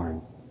even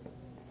born."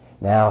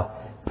 Now,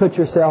 put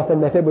yourself in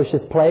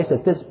Mephibosheth's place.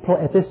 At this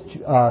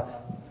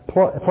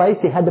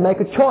place, he had to make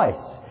a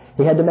choice.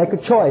 He had to make a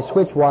choice,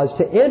 which was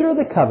to enter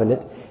the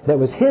covenant that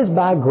was his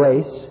by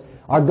grace,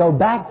 or go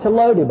back to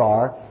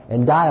Lodebar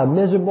and die a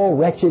miserable,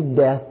 wretched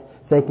death,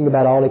 thinking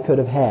about all he could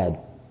have had.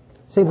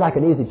 Seems like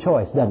an easy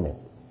choice, doesn't it?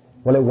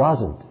 Well, it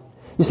wasn't.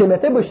 You see,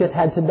 Mephibosheth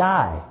had to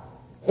die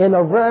in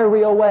a very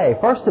real way.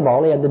 First of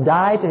all, he had to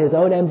die to his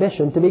own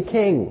ambition to be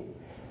king.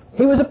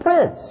 He was a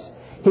prince.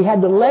 He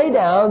had to lay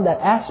down that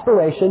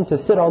aspiration to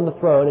sit on the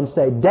throne and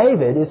say,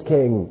 "David is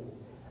king.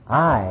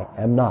 I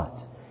am not.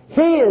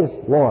 He is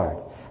Lord."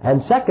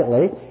 And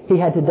secondly, he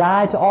had to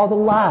die to all the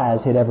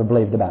lies he'd ever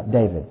believed about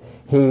David.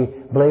 He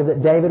believed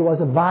that David was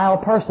a vile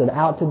person,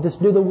 out to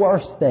just do the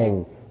worst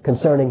thing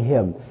concerning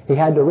him. He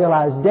had to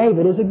realize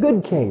David is a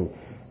good king.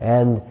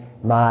 And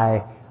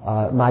my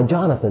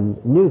Jonathan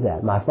knew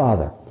that, my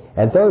father.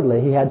 And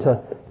thirdly, he had to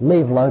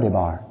leave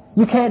Lodebar.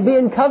 You can't be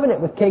in covenant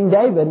with King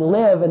David and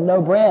live in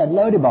no bread,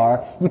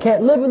 Lodebar. You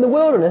can't live in the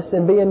wilderness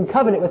and be in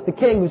covenant with the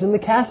king who's in the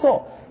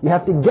castle. You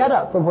have to get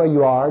up from where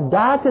you are,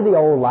 die to the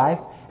old life,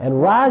 and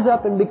rise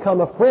up and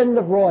become a friend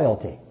of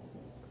royalty.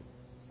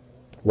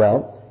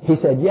 Well, he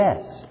said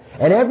yes.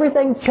 And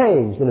everything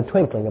changed in a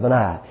twinkling of an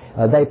eye.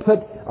 They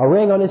put a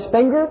ring on his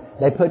finger.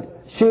 They put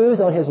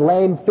shoes on his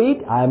lame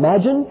feet, I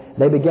imagine.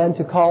 They began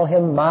to call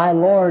him my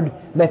Lord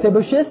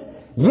Mephibosheth.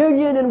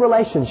 Union and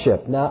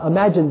relationship. Now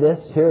imagine this.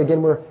 Here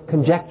again we're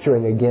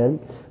conjecturing again.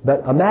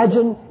 But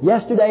imagine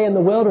yesterday in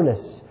the wilderness.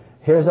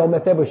 Here's old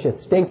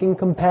Mephibosheth. Stinking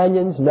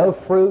companions, no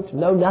fruit,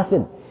 no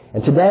nothing.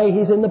 And today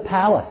he's in the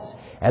palace.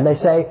 And they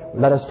say,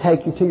 let us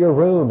take you to your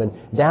room. And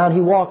down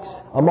he walks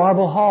a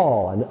marble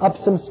hall and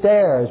up some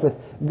stairs with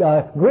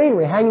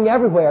greenery hanging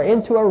everywhere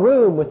into a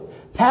room with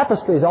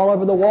tapestries all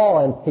over the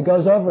wall. And he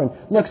goes over and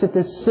looks at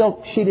this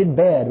silk-sheeted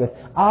bed with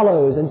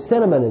aloes and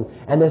cinnamon.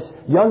 And this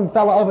young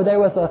fellow over there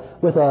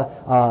with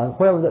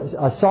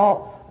a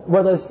salt,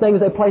 where those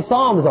things they play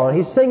psalms on.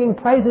 He's singing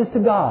praises to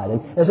God.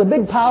 And there's a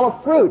big pile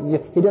of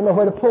fruit. He didn't know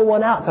where to pull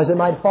one out because it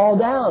might fall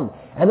down.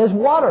 And there's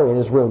water in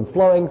his room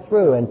flowing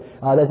through. And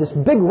there's this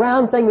big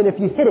round thing that if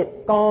you hit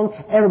it, gong,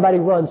 everybody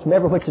runs from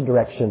every which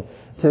direction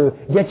to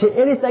get you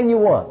anything you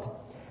want.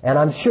 And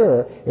I'm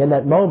sure in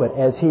that moment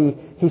as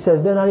he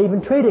says, they're not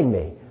even treating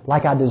me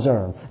like I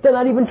deserve. They're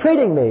not even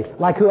treating me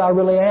like who I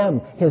really am.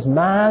 His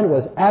mind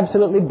was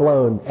absolutely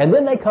blown. And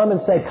then they come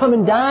and say, come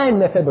and dine,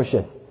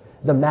 Mephibosheth.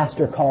 The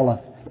master calleth.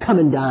 Come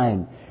and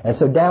dine. And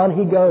so down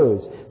he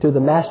goes to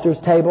the master's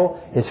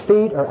table. His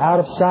feet are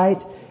out of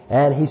sight.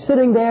 And he's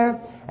sitting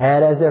there.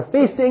 And as they're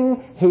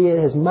feasting,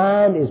 his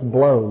mind is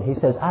blown. He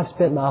says, I've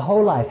spent my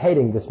whole life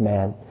hating this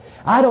man.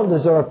 I don't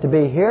deserve to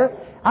be here.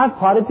 I've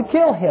plotted to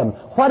kill him.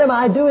 What am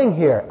I doing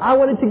here? I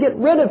wanted to get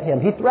rid of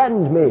him. He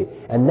threatened me.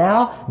 And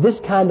now this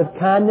kind of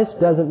kindness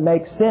doesn't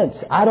make sense.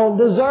 I don't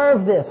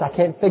deserve this. I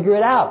can't figure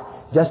it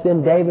out. Just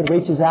then David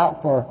reaches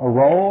out for a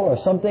roll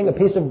or something, a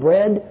piece of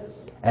bread.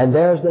 And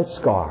there's that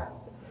scar.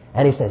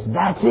 And he says,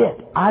 that's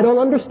it. I don't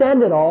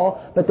understand it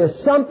all, but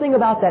there's something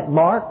about that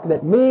mark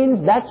that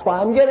means that's why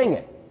I'm getting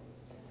it.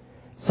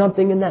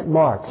 Something in that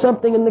mark,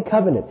 something in the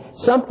covenant,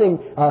 something,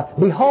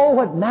 behold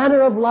what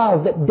manner of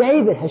love that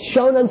David has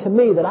shown unto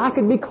me that I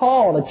could be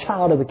called a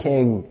child of the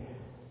king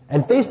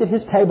and feast at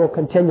his table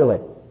continually.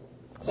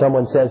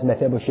 Someone says,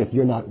 Mephibosheth,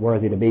 you're not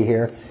worthy to be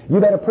here. You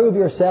better prove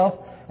yourself.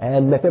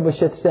 And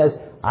Mephibosheth says,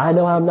 I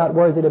know I'm not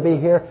worthy to be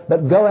here,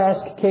 but go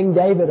ask King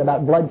David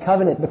about blood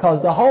covenant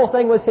because the whole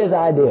thing was his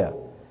idea.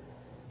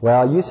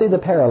 Well, you see the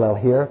parallel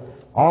here.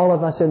 All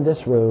of us in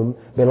this room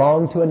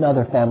belong to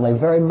another family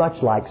very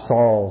much like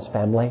Saul's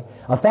family.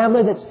 A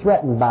family that's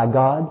threatened by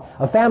God.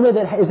 A family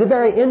that is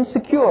very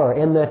insecure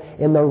in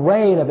the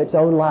reign of its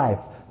own life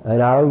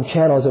and our own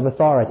channels of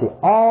authority.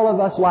 All of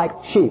us like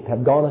sheep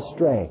have gone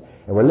astray.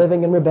 And we're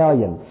living in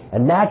rebellion.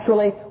 And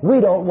naturally, we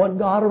don't want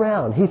God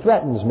around. He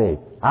threatens me.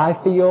 I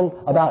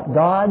feel about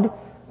God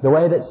the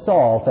way that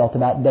Saul felt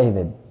about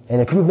David.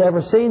 And if you've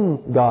never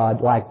seen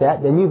God like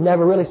that, then you've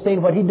never really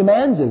seen what He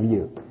demands of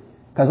you.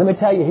 Because let me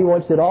tell you, He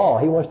wants it all.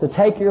 He wants to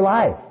take your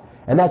life.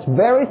 And that's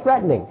very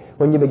threatening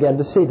when you begin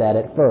to see that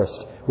at first.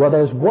 Well,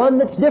 there's one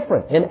that's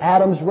different in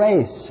Adam's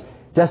race.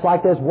 Just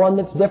like there's one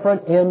that's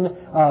different in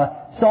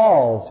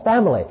Saul's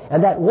family.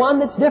 And that one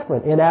that's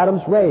different in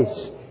Adam's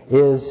race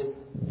is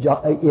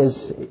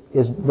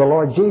the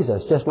Lord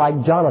Jesus, just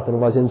like Jonathan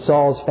was in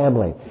Saul's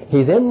family.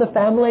 He's in the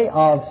family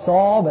of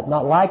Saul, but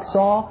not like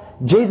Saul.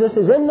 Jesus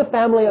is in the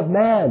family of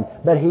man,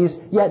 but He's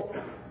yet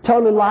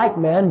totally like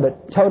man,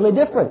 but totally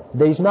different.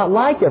 He's not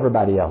like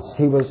everybody else.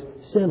 He was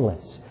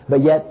sinless,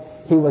 but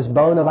yet He was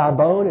bone of our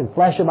bone and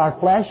flesh of our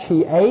flesh.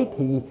 He ate,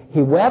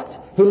 He wept,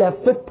 He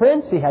left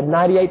footprints. He had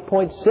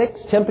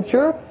 98.6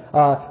 temperature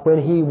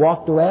when He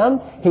walked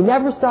around. He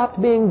never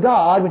stopped being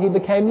God when He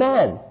became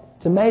man.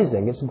 It's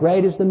amazing. It's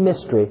great as the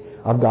mystery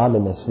of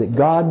godliness that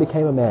God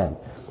became a man.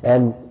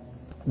 And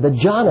the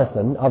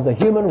Jonathan of the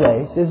human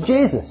race is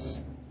Jesus.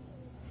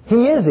 He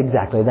is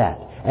exactly that.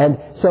 And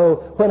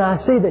so when I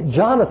see that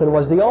Jonathan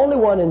was the only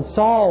one in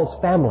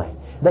Saul's family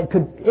that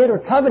could enter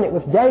covenant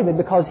with David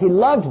because he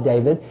loved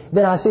David,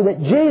 then I see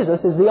that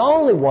Jesus is the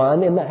only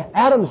one in the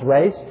Adam's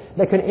race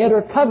that can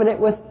enter covenant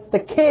with the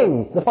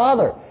King, the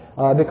Father,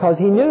 because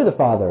he knew the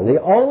Father.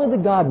 Only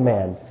the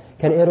God-man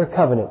can enter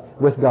covenant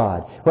with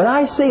God. When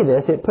I see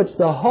this, it puts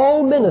the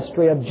whole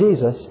ministry of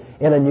Jesus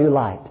in a new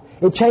light.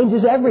 It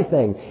changes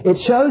everything.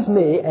 It shows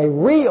me a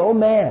real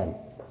man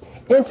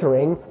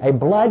entering a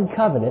blood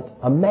covenant,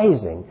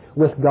 amazing,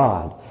 with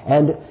God.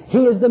 And he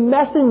is the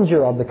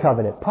messenger of the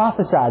covenant,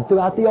 prophesied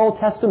throughout the Old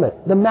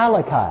Testament, the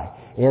Malachi,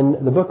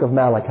 in the book of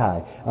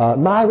Malachi.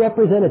 My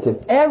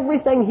representative,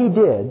 everything he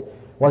did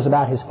was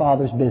about his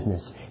Father's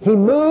business. He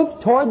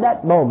moved toward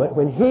that moment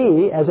when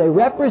he, as a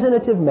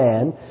representative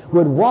man,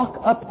 would walk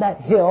up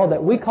that hill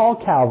that we call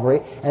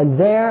Calvary, and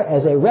there,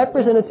 as a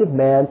representative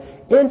man,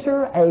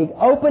 enter an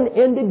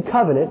open-ended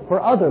covenant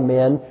for other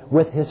men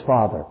with his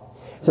Father.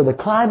 So the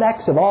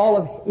climax of all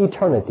of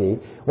eternity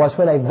was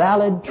when a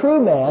valid,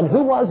 true man,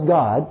 who was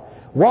God,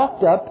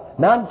 walked up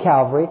Mount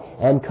Calvary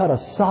and cut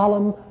a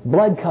solemn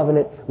blood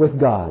covenant with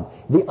God.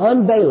 The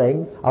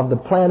unveiling of the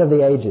plan of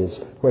the ages,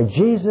 where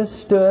Jesus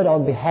stood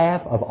on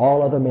behalf of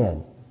all other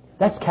men.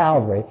 That's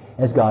Calvary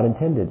as God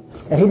intended.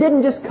 And He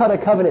didn't just cut a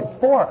covenant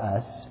for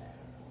us.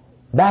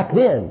 Back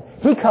then,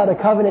 He cut a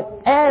covenant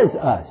as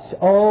us.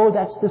 Oh,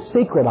 that's the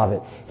secret of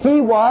it. He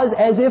was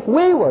as if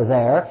we were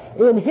there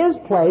in His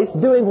place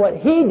doing what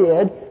He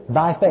did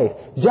by faith.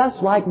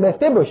 Just like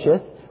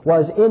Mephibosheth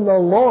was in the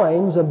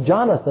loins of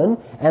Jonathan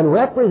and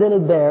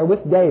represented there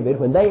with David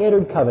when they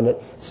entered covenant,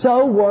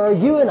 so were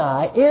you and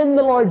I in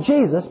the Lord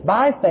Jesus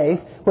by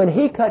faith when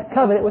He cut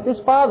covenant with His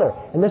Father.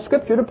 And the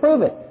Scripture to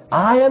prove it.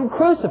 I am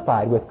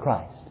crucified with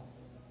Christ.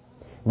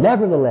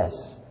 Nevertheless,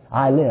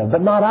 I live,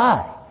 but not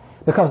I.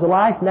 Because the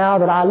life now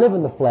that I live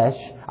in the flesh,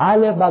 I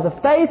live by the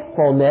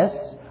faithfulness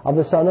of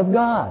the Son of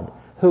God,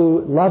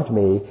 who loved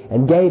me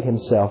and gave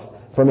Himself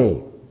for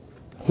me.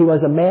 He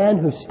was a man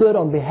who stood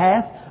on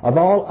behalf of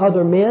all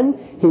other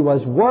men. He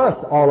was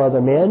worth all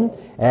other men.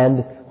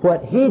 And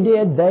what He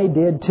did, they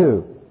did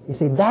too. You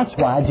see, that's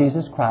why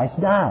Jesus Christ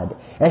died.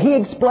 And He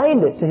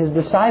explained it to His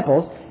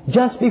disciples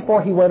just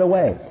before He went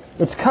away.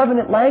 It's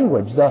covenant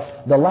language.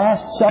 The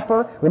Last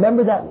Supper.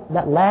 Remember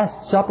that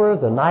Last Supper,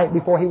 the night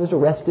before He was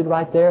arrested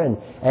right there?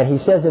 And He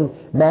says in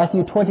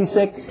Matthew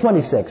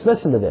 26,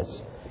 listen to this.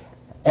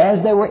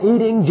 As they were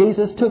eating,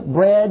 Jesus took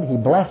bread, He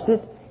blessed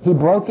it, He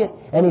broke it,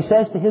 and He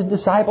says to His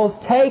disciples,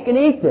 take and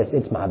eat this.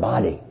 It's my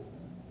body.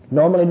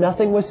 Normally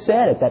nothing was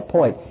said at that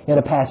point in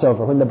a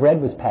Passover when the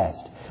bread was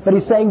passed. But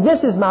He's saying,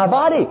 this is my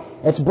body.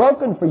 It's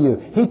broken for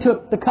you. He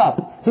took the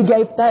cup. He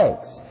gave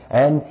thanks.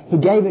 And He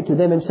gave it to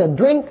them and said,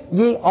 drink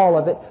ye all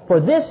of it,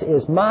 for this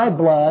is my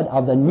blood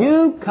of the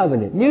new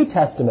covenant, New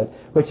Testament,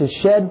 which is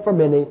shed for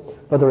many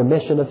for the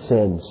remission of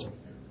sins.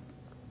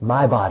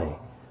 My body,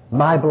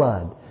 my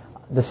blood.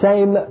 The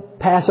same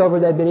Passover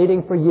they've been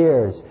eating for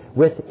years,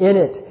 within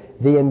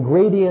it the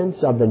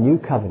ingredients of the new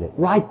covenant.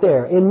 Right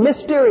there, in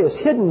mysterious,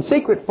 hidden,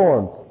 secret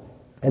form.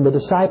 And the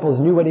disciples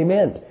knew what He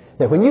meant.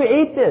 That when you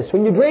eat this,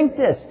 when you drink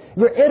this,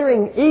 you're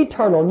entering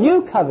eternal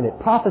new covenant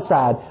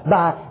prophesied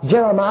by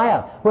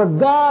Jeremiah, where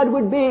God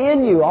would be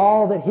in you,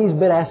 all that He's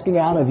been asking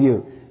out of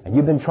you. And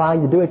you've been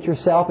trying to do it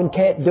yourself and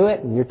can't do it,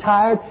 and you're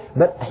tired,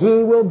 but He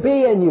will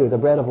be in you, the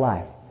bread of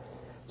life.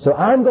 So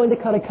I'm going to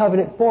cut a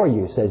covenant for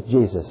you, says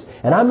Jesus.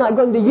 And I'm not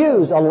going to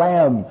use a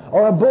lamb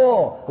or a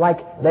bull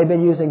like they've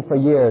been using for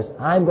years.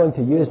 I'm going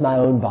to use my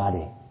own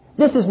body.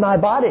 This is my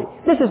body.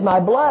 This is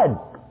my blood.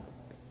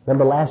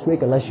 Remember last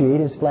week, unless you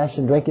eat His flesh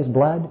and drink His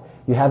blood,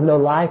 you have no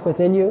life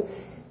within you.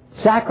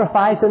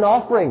 Sacrifice and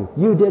offering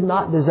you did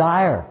not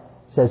desire,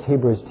 says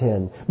Hebrews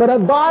 10. But a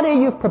body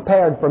you've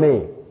prepared for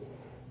me.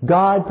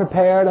 God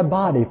prepared a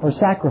body for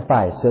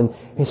sacrifice.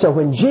 And so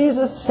when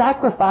Jesus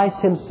sacrificed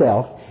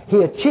Himself, He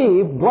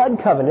achieved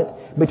blood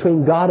covenant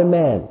between God and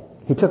man.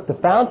 He took the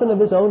fountain of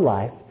His own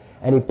life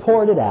and He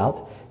poured it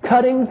out,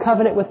 cutting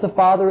covenant with the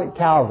Father at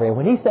Calvary. And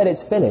when He said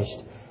it's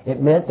finished,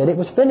 it meant that it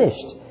was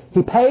finished.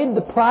 He paid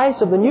the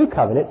price of the new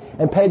covenant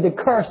and paid the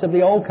curse of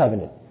the old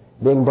covenant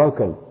being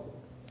broken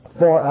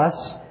for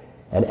us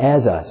and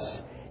as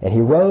us. And He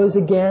rose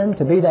again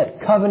to be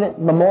that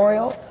covenant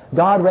memorial.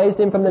 God raised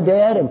Him from the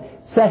dead and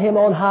set Him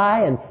on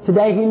high. And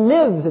today He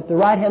lives at the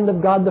right hand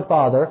of God the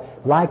Father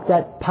like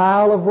that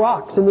pile of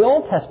rocks in the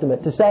Old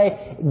Testament to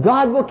say,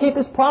 God will keep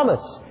His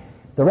promise.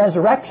 The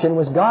resurrection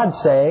was God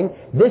saying,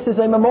 this is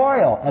a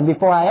memorial. And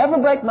before I ever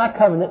break my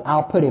covenant,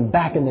 I'll put Him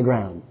back in the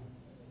ground.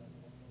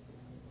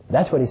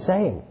 That's what He's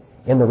saying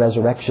in the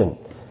resurrection.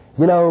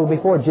 You know,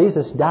 before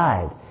Jesus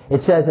died,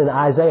 it says in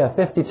Isaiah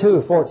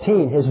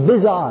 52:14, His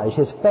visage,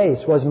 His face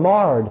was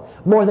marred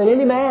more than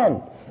any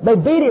man. They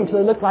beat Him till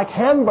He looked like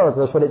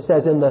hamburgers, what it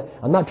says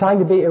I'm not trying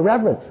to be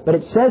irreverent, but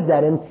it says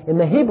that in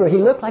the Hebrew, He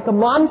looked like a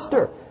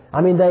monster.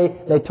 I mean,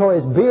 they tore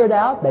His beard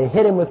out, they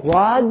hit Him with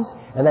rods,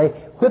 and they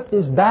whipped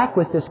His back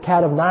with this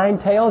cat of nine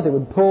tails. It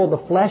would pull the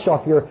flesh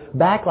off your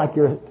back like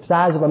your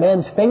size of a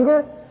man's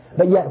finger.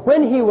 But yet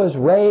when He was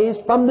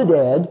raised from the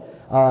dead,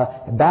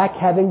 back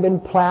having been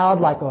plowed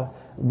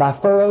by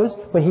furrows,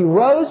 when He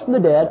rose from the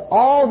dead,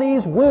 all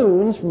these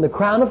wounds from the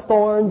crown of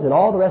thorns and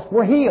all the rest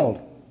were healed,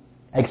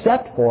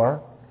 except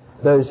for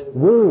those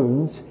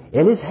wounds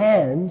in His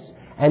hands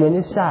and in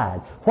His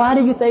side. Why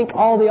do you think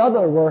all the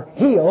other were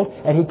healed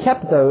and He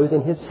kept those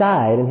in His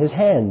side and His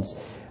hands?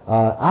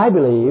 I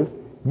believe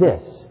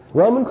this.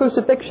 Roman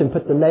crucifixion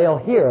put the nail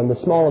here in the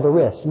small of the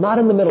wrist, not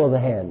in the middle of the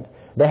hand.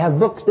 They have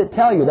books that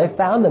tell you, they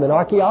found them in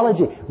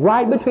archaeology,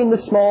 right between the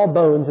small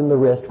bones in the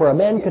wrist, where a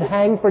man could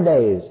hang for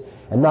days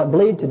and not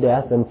bleed to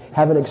death and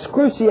have an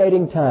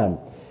excruciating time.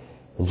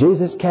 And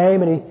Jesus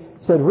came and He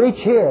said, reach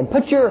here and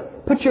put your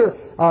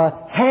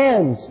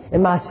hands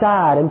in my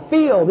side and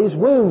feel these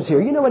wounds here.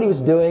 You know what He was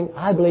doing?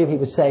 I believe He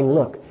was saying,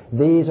 look,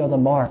 these are the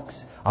marks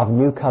of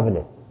new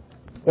covenant.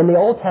 In the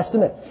Old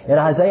Testament, in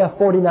Isaiah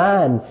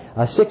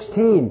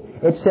 49:16,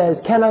 it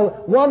says, can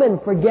a woman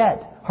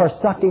forget her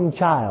sucking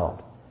child?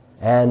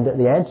 And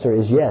the answer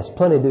is yes,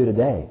 plenty do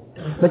today.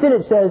 But then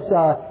it says,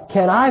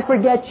 can I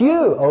forget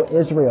you, O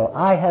Israel?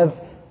 I have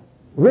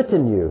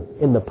written you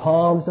in the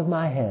palms of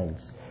my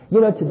hands.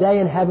 You know, today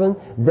in heaven,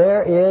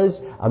 there is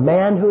a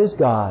man who is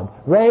God,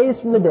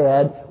 raised from the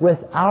dead, with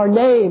our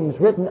names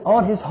written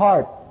on His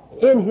heart,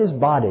 in His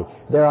body.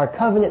 There are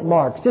covenant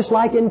marks, just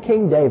like in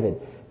King David,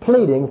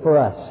 pleading for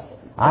us.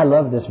 I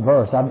love this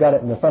verse. I've got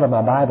it in the front of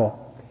my Bible.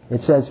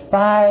 It says,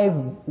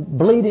 5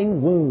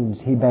 bleeding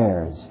wounds He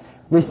bears,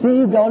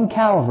 received on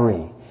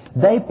Calvary.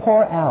 They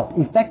pour out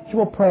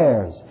effectual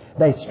prayers.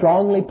 They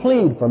strongly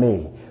plead for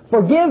me.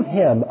 Forgive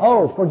him.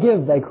 Oh,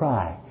 forgive, they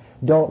cry.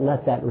 Don't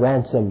let that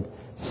ransomed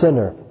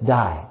sinner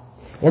die.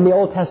 In the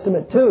Old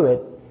Testament, too,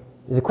 it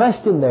is a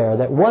question there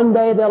that one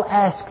day they'll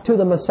ask to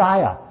the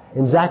Messiah.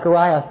 In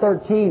Zechariah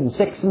 13,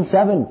 6 and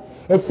 7,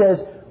 it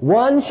says,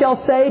 "One shall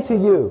say to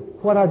you,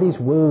 'What are these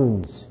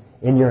wounds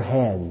in your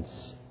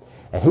hands?'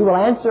 And he will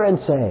answer and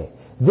say,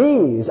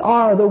 'These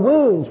are the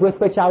wounds with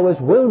which I was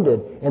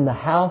wounded in the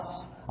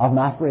house of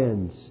my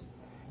friends.'"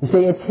 You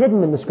see, it's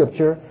hidden in the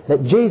Scripture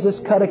that Jesus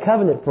cut a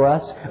covenant for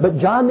us. But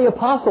John the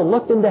Apostle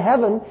looked into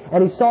heaven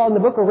and he saw in the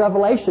book of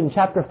Revelation,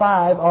 chapter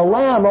 5, a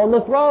lamb on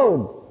the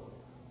throne.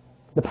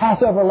 The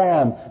Passover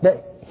lamb,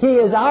 that He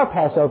is our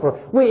Passover.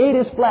 We eat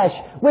His flesh.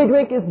 We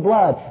drink His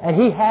blood. And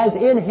He has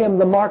in Him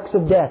the marks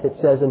of death, it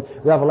says in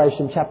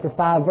Revelation chapter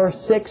 5, verse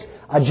 6.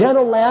 A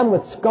gentle lamb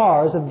with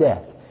scars of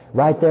death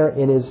right there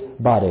in His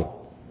body.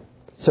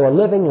 So a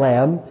living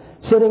lamb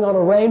sitting on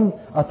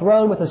a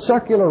throne with a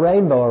circular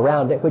rainbow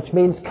around it, which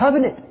means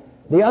covenant,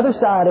 the other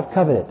side of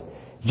covenant.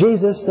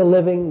 Jesus, the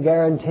living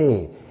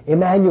guarantee.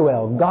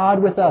 Emmanuel,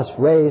 God with us,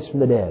 raised from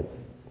the dead.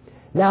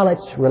 Now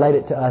let's relate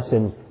it to us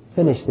and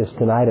finish this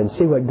tonight and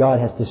see what God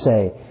has to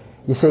say.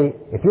 You see,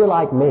 if you're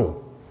like me,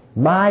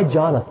 my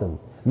Jonathan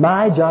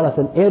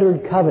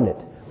entered covenant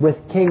with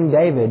King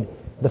David,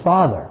 the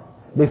father,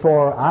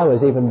 before I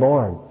was even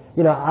born.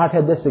 You know, I've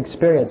had this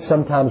experience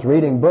sometimes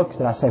reading books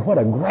and I say, what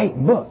a great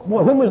book.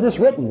 When was this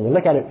written? You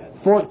look at it,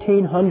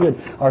 1400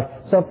 or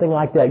something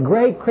like that.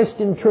 Great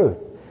Christian truth.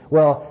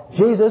 Well,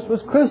 Jesus was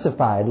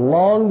crucified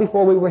long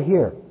before we were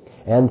here.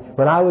 And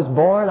when I was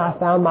born, I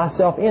found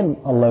myself in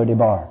a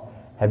Lo-debar.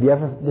 Have you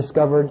ever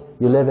discovered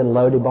you live in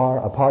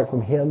Lo-debar apart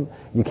from Him?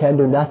 You can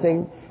do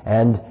nothing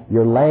and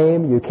you're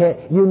lame.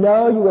 You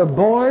know you were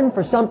born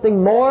for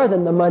something more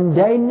than the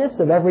mundaneness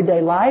of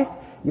everyday life.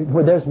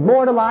 There's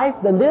more to life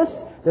than this.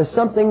 There's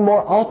something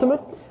more ultimate,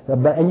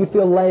 and you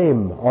feel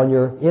lame on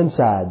your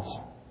insides.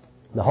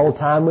 The whole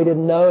time we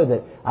didn't know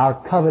that our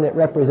covenant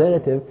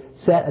representative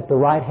sat at the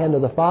right hand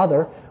of the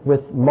Father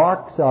with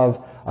marks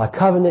of a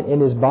covenant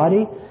in His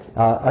body,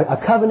 a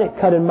covenant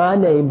cut in my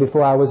name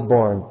before I was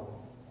born.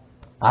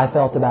 I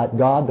felt about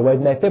God the way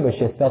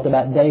Mephibosheth felt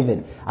about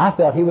David. I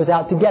felt he was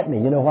out to get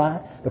me. You know why?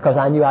 Because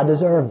I knew I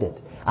deserved it.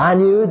 I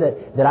knew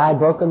that I had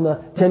broken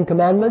the 10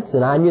 Commandments,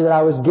 and I knew that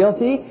I was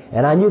guilty,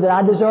 and I knew that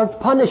I deserved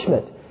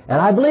punishment. And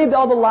I believed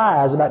all the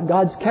lies about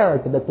God's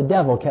character that the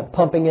devil kept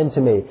pumping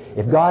into me.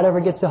 If God ever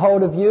gets a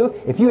hold of you,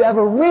 if you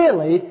ever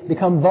really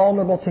become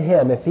vulnerable to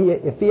Him,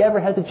 if He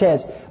ever has a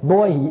chance,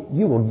 boy,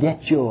 you will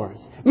get yours.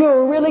 You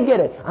will really get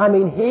it. I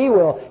mean,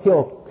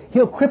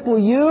 He'll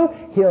cripple you.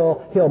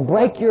 He'll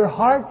break your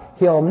heart.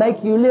 He'll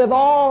make you live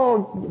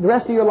all the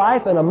rest of your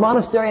life in a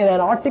monastery in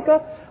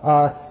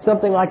Antarctica,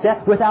 something like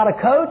that, without a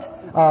coat.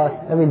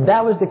 I mean,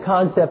 that was the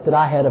concept that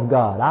I had of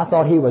God. I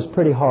thought He was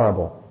pretty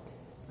horrible.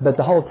 But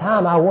the whole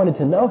time I wanted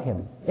to know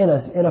Him in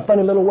a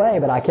funny little way,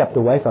 but I kept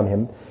away from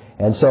Him.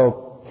 And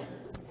so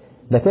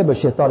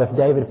Mephibosheth thought if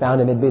David found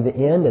him, it'd be the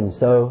end, and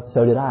so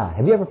did I.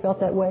 Have you ever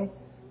felt that way?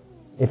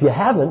 If you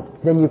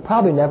haven't, then you've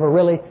probably never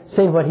really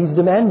seen what He's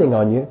demanding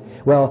on you.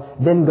 Well,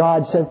 then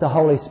God sent the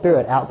Holy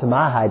Spirit out to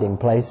my hiding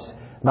place.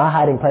 My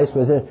hiding place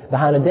was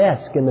behind a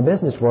desk in the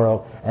business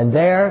world. And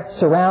there,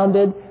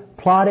 surrounded,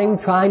 plotting,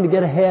 trying to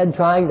get ahead,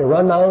 trying to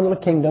run my own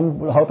little kingdom,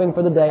 hoping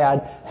for the day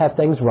I'd have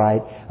things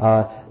right.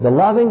 The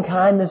loving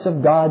kindness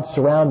of God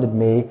surrounded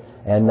me,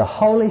 and the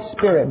Holy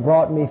Spirit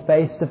brought me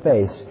face to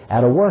face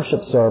at a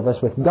worship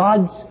service with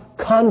God's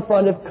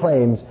confrontive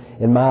claims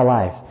in my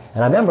life.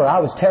 And I remember I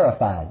was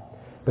terrified.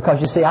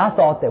 Because, you see, I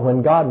thought that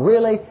when God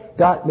really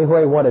got me where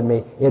He wanted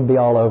me, it'd be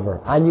all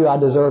over. I knew I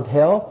deserved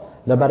hell.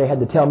 Nobody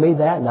had to tell me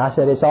that, and I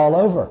said, it's all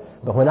over.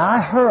 But when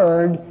I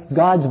heard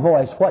God's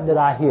voice, what did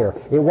I hear?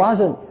 It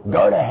wasn't,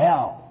 go to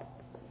hell.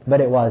 But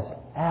it was,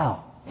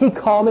 Al. He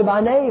called me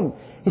by name.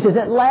 He says,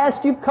 at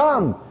last you've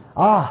come.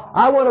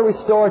 I want to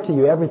restore to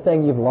you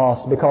everything you've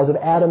lost because of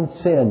Adam's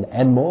sin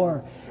and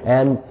more.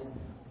 And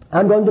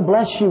I'm going to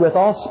bless you with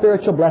all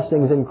spiritual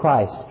blessings in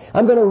Christ.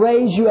 I'm going to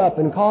raise you up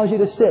and cause you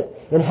to sit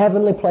in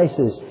heavenly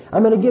places.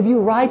 I'm going to give you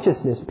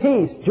righteousness,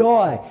 peace,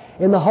 joy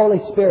in the Holy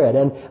Spirit,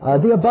 and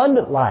the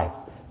abundant life.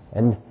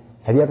 And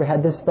have you ever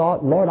had this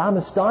thought? Lord, I'm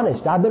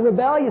astonished. I've been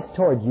rebellious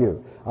toward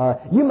you.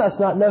 You must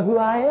not know who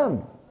I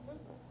am.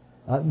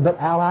 But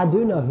Al, I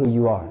do know who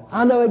you are.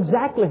 I know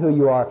exactly who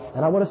you are.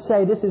 And I want to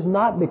say this is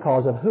not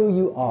because of who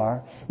you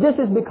are. This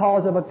is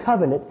because of a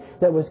covenant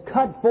that was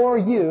cut for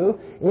you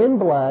in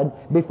blood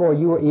before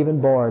you were even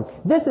born.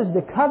 This is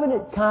the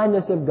covenant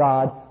kindness of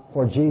God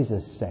for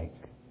Jesus' sake.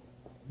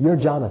 Your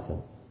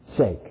Jonathan's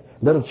sake.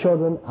 Little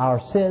children,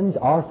 our sins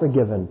are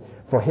forgiven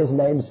for His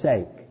name's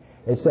sake.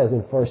 It says in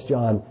 1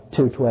 John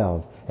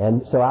 2:12.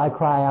 And so I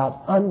cry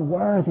out,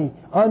 unworthy,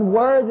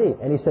 unworthy.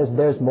 And He says,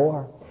 there's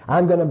more.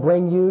 I'm going to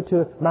bring you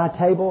to my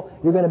table.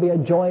 You're going to be a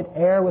joint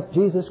heir with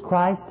Jesus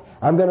Christ.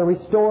 I'm going to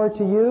restore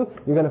to you.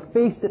 You're going to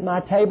feast at my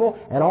table.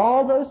 And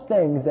all those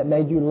things that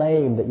made you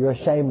lame, that you're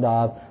ashamed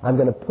of, I'm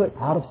going to put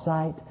out of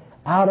sight,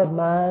 out of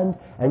mind.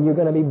 And you're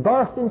going to be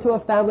birthed into a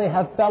family,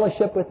 have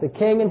fellowship with the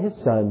King and His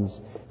sons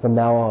from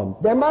now on.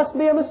 There must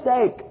be a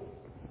mistake.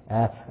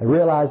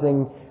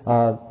 Realizing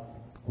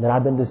that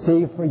I've been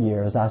deceived for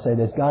years, I say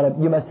this,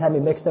 God, you must have me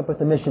mixed up with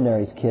the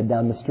missionaries kid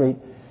down the street.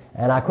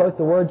 And I quote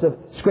the words of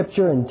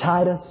Scripture in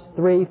Titus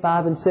 3,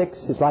 5, and 6.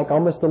 It's like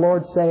almost the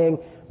Lord saying,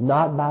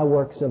 not by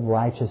works of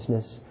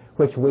righteousness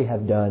which we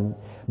have done,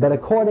 but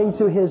according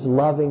to His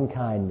loving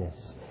kindness.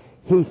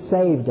 He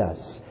saved us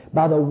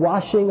by the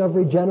washing of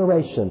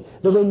regeneration,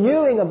 the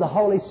renewing of the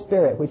Holy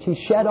Spirit, which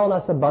He shed on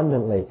us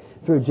abundantly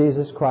through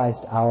Jesus Christ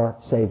our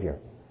Savior.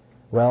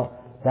 Well,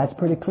 that's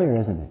pretty clear,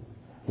 isn't it?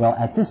 Well,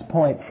 at this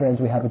point, friends,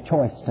 we have a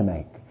choice to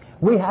make.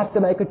 We have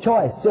to make a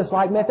choice, just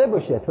like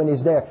Mephibosheth when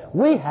he's there.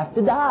 We have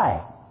to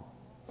die.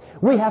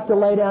 We have to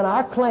lay down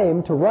our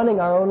claim to running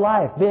our own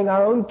life, being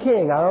our own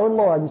king, our own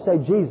Lord, and say,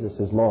 Jesus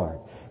is Lord.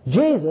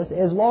 Jesus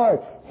is Lord.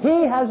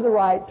 He has the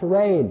right to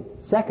reign.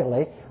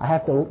 Secondly, I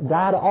have to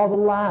die to all the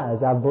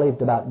lies I've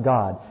believed about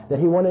God, that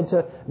He wanted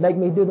to make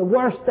me do the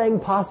worst thing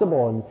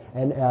possible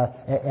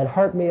and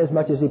hurt me as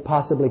much as He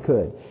possibly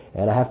could.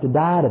 And I have to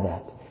die to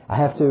that. I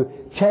have to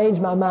change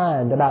my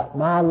mind about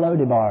my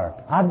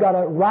Lo-debar. I've got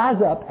to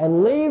rise up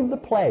and leave the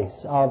place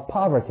of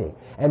poverty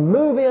and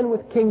move in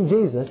with King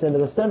Jesus into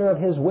the center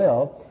of His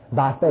will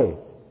by faith.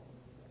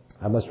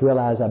 I must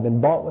realize I've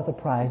been bought with a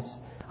price.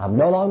 I'm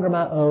no longer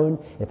my own.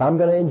 If I'm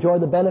going to enjoy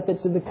the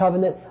benefits of the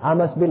covenant, I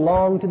must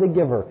belong to the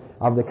giver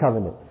of the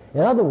covenant.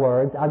 In other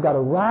words, I've got to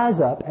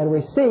rise up and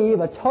receive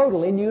a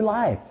totally new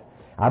life.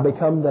 I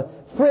become the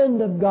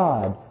friend of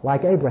God,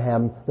 like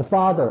Abraham, the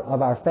father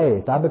of our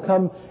faith. I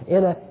become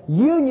in a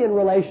union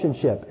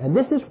relationship. And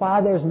this is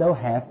why there's no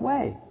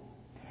halfway.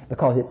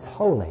 Because it's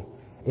holy.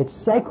 It's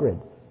sacred.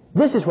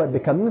 This is what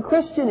becoming a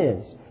Christian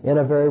is, in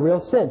a very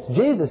real sense.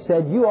 Jesus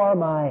said, you are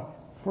my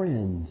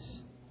friends,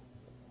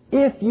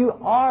 if you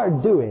are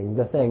doing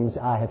the things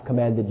I have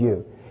commanded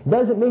you. It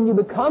doesn't mean you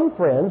become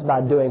friends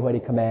by doing what He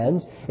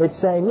commands. It's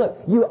saying, look,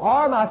 you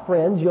are my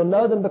friends. You'll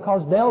know them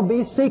because they'll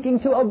be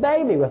seeking to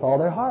obey me with all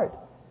their heart.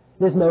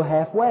 There's no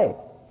halfway.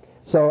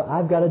 So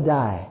I've got to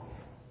die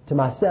to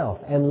myself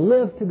and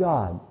live to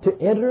God, to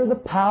enter the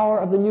power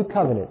of the new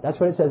covenant. That's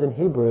what it says in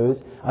Hebrews.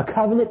 A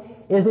covenant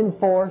is in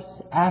force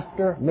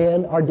after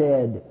men are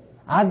dead.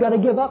 I've got to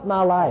give up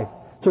my life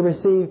to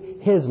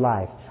receive His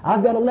life.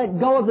 I've got to let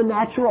go of the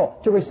natural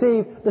to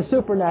receive the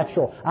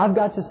supernatural. I've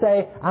got to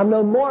say, I'm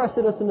no more a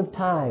citizen of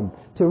time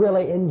to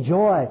really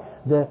enjoy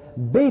the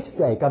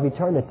beefsteak of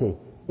eternity.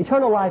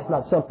 Eternal life is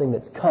not something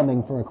that's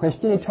coming for a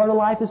Christian. Eternal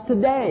life is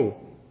today.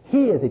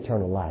 He is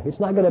eternal life. It's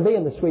not going to be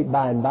in the sweet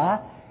by and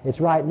by. It's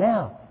right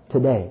now,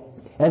 today.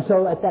 And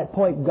so at that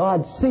point,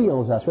 God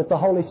seals us with the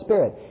Holy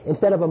Spirit.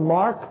 Instead of a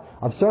mark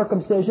of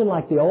circumcision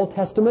like the Old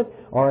Testament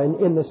or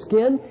in the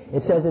skin,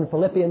 it says in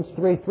Philippians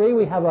 3:3,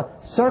 we have a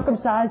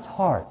circumcised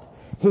heart.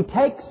 He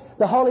takes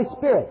the Holy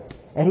Spirit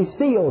and He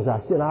seals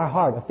us in our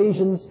heart.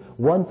 Ephesians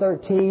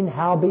 1:13,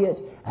 howbeit,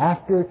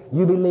 after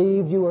you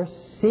believe, you are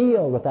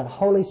sealed with that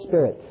Holy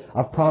Spirit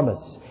of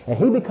promise. And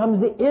He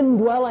becomes the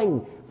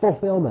indwelling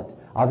fulfillment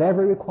of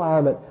every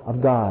requirement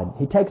of God.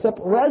 He takes up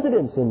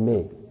residence in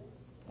me.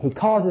 He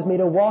causes me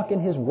to walk in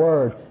His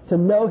Word, to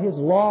know His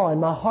law in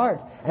my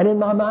heart and in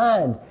my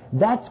mind.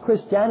 That's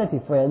Christianity,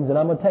 friends, and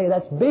I'm going to tell you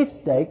that's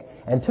beefsteak,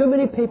 and too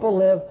many people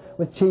live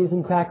with cheese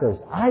and crackers.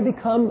 I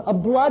become a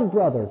blood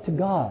brother to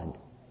God,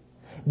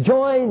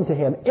 joined to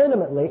Him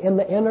intimately in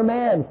the inner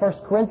man. 1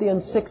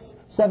 Corinthians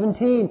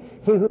 6:17,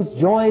 he who's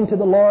joined to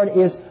the Lord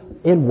is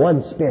in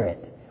one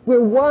spirit.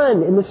 We're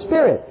one in the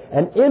Spirit,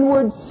 an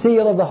inward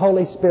seal of the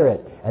Holy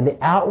Spirit, and the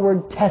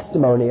outward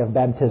testimony of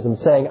baptism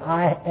saying,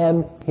 I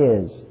am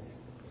His.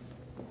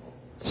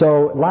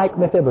 So, like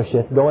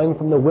Mephibosheth, going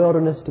from the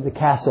wilderness to the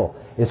castle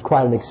is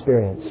quite an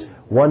experience.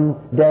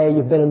 One day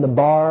you've been in the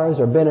bars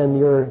or been in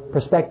your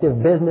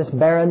prospective business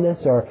barrenness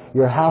or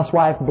your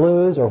housewife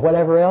blues or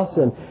whatever else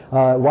and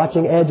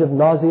watching Edge of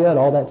Nausea and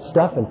all that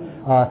stuff.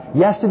 And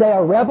yesterday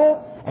a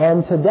rebel,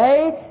 and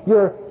today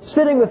you're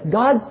sitting with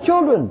God's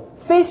children,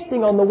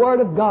 feasting on the Word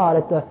of God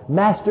at the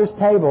Master's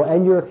table,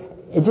 and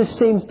it just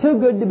seems too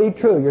good to be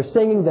true. You're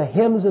singing the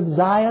hymns of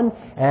Zion,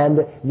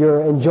 and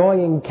you're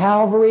enjoying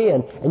Calvary,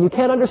 and you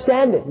can't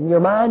understand it, and your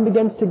mind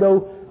begins to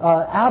go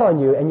out on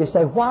you, and you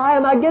say, why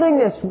am I getting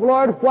this?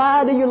 Lord,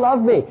 why do you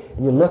love me?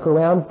 And you look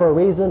around for a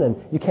reason, and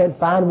you can't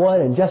find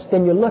one, and just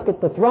then you look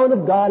at the throne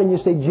of God, and you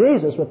see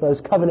Jesus with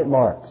those covenant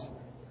marks.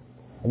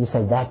 And you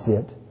say, that's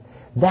it.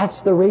 That's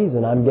the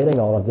reason I'm getting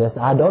all of this.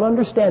 I don't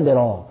understand it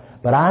all.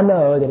 But I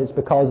know that it's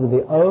because of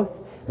the oath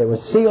that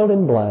was sealed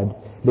in blood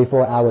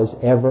before I was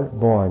ever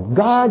born.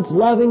 God's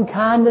loving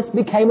kindness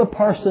became a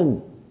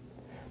person.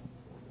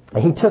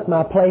 And He took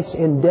my place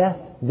in death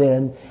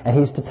then, and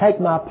He's to take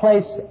my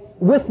place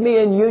with me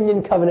in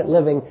union covenant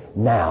living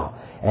now.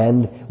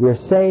 And we're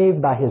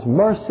saved by His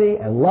mercy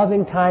and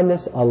loving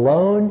kindness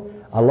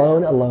alone,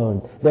 alone,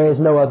 alone. There is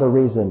no other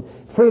reason.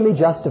 Freely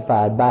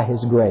justified by His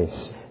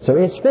grace. So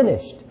it's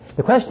finished.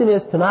 The question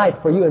is tonight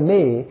for you and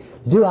me,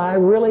 do I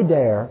really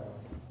dare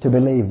to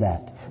believe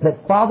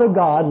that Father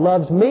God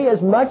loves me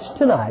as much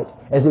tonight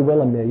as He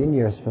will a million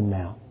years from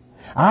now?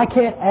 I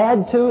can't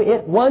add to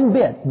it one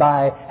bit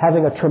by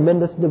having a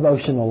tremendous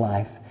devotional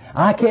life.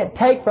 I can't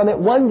take from it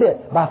one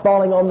bit by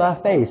falling on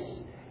my face.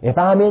 If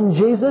I'm in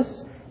Jesus,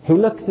 He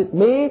looks at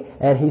me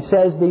and He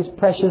says these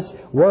precious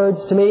words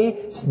to me,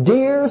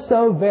 dear,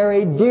 so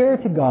very dear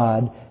to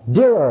God,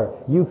 dearer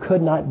you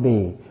could not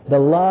be. The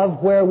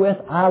love wherewith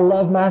I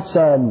love my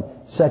Son,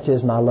 such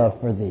is my love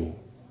for thee.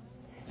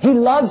 He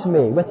loves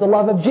me with the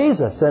love of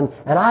Jesus, and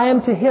I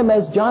am to Him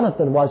as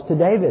Jonathan was to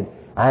David.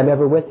 I am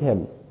ever with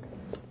Him.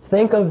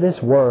 Think of this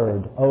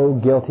word, O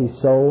guilty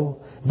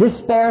soul.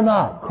 Despair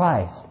not,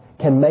 Christ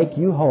can make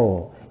you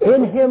whole.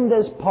 In Him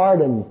there's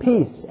pardon,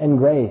 peace, and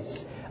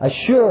grace, a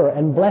sure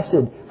and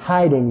blessed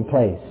hiding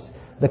place.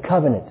 The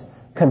covenant,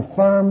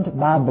 confirmed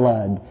by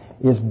blood,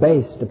 is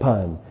based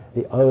upon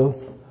the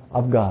oath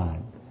of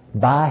God.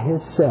 By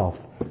His self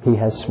He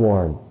has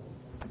sworn.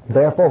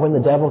 Therefore, when the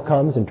devil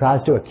comes and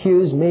tries to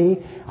accuse me,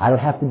 I don't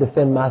have to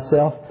defend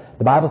myself.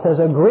 The Bible says,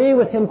 agree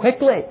with him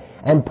quickly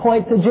and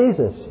point to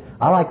Jesus.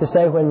 I like to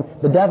say when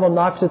the devil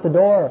knocks at the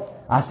door,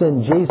 I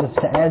send Jesus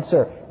to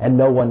answer, and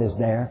no one is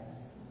there.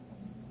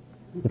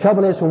 The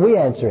trouble is when we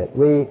answer it,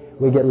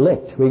 we get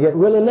licked. We get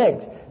really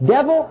licked.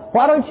 Devil,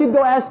 why don't you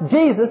go ask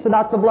Jesus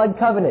about the blood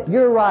covenant?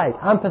 You're right.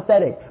 I'm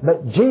pathetic.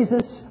 But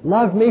Jesus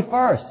loved me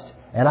first,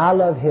 and I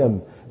love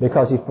Him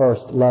because He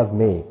first loved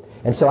me.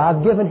 And so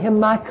I've given Him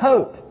my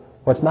coat.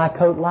 What's my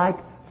coat like?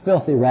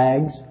 Filthy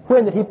rags.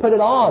 When did He put it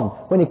on?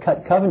 When He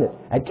cut covenant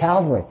at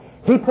Calvary.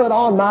 He put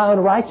on my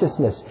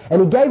unrighteousness,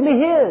 and He gave me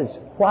His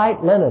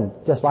white linen,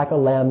 just like a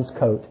lamb's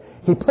coat.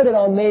 He put it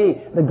on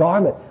me, the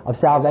garment of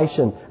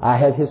salvation. I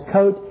have His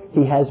coat,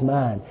 He has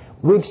mine.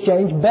 We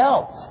exchange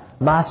belts.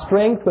 My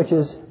strength, which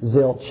is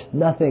zilch,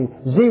 nothing,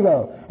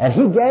 zero. And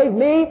He gave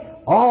me,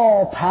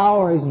 all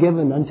power is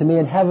given unto me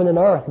in heaven and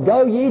earth.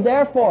 Go ye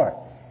therefore.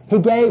 He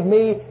gave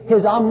me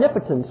His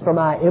omnipotence for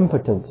my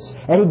impotence.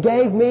 And He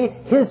gave me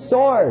His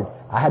sword.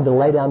 I had to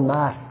lay down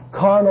my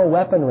carnal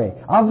weaponry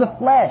of the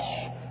flesh.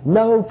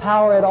 No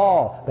power at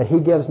all. But He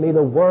gives me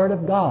the Word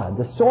of God,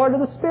 the sword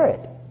of the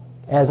Spirit,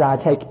 as I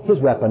take His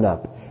weapon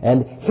up.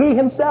 And He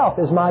Himself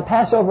is my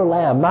Passover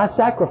lamb, my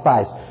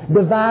sacrifice,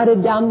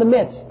 divided down the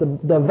midst.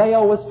 The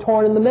veil was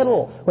torn in the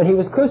middle when He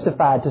was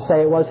crucified to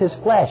say it was His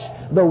flesh.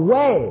 The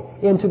way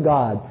into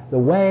God, the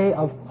way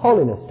of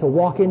holiness, to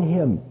walk in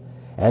Him.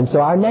 And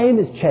so our name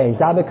is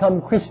changed. I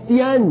become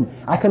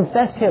Christian. I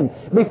confess Him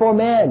before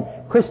men.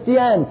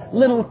 Christian,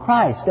 little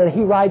Christ. And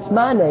He writes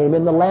my name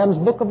in the Lamb's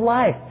Book of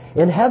Life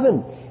in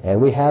heaven.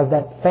 And we have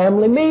that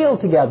family meal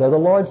together, the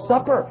Lord's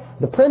Supper.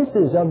 The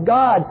princes of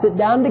God sit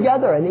down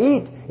together and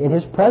eat in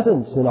His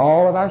presence. And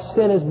all of our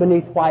sin is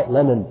beneath white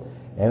linen.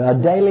 And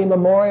a daily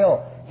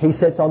memorial. He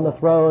sits on the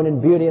throne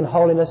in beauty and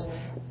holiness.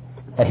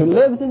 And He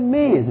lives in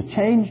me as a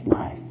changed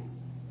life.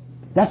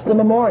 That's the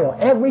memorial.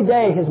 Every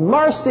day His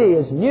mercy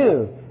is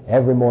new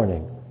every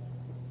morning.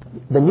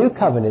 The new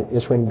covenant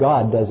is when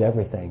God does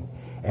everything.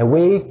 And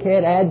we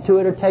can't add to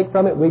it or take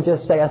from it. We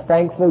just say a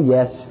thankful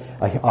yes,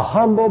 a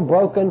humble,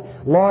 broken,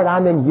 Lord,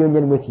 I'm in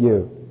union with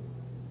You.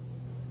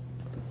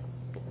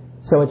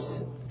 So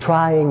it's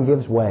trying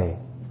gives way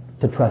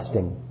to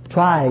trusting.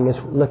 Trying is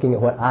looking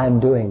at what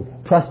I'm doing.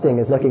 Trusting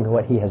is looking at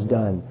what He has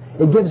done.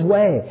 It gives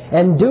way.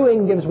 And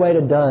doing gives way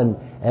to done.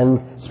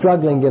 And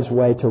struggling gives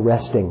way to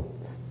resting.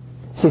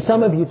 See,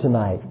 some of you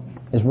tonight,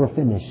 as we're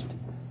finished,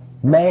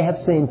 may have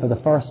seen for the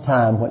first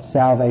time what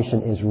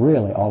salvation is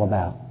really all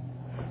about.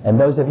 And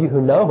those of you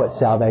who know what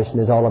salvation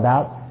is all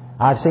about,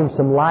 I've seen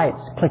some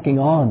lights clicking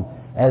on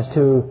as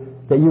to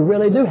that you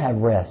really do have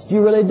rest,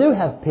 you really do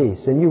have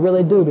peace, and you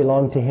really do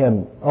belong to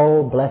Him.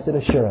 Oh, blessed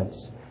assurance,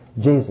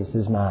 Jesus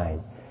is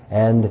mine,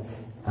 and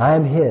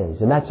I'm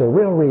His. And that's a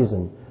real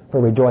reason for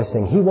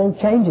rejoicing. He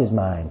won't change His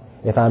mind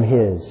if I'm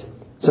His.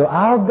 So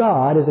our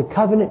God is a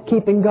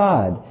covenant-keeping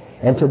God.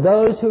 And to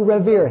those who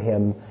revere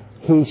Him,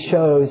 He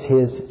shows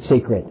His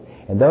secret.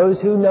 And those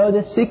who know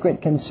this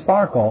secret can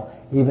sparkle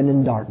even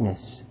in darkness.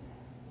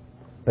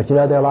 But you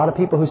know, there are a lot of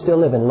people who still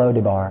live in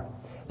Lo-debar.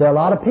 There are a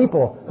lot of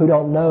people who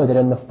don't know that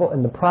in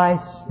the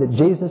price that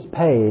Jesus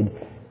paid,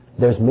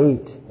 there's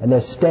meat, and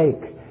there's steak,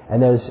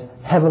 and there's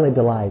heavenly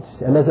delights,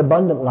 and there's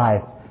abundant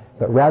life.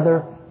 But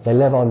rather, they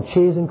live on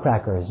cheese and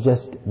crackers,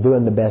 just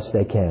doing the best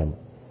they can.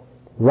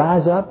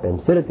 Rise up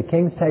and sit at the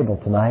King's table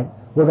tonight.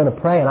 We're going to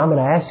pray, and I'm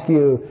going to ask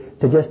you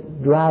to just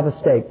drive a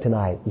stake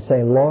tonight and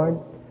say, Lord,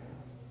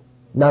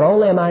 not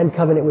only am I in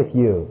covenant with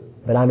You,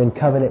 but I'm in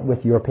covenant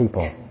with Your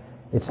people.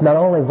 It's not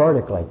only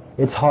vertically,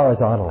 it's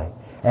horizontally.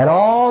 And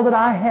all that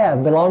I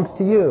have belongs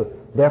to You.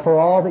 Therefore,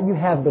 all that You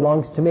have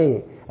belongs to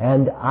me.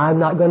 And I'm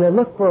not going to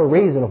look for a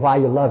reason why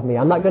You love me.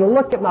 I'm not going to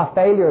look at my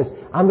failures.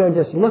 I'm going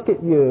to just look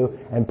at You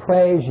and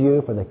praise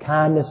You for the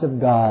kindness of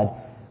God,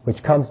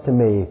 which comes to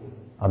me,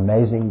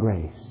 amazing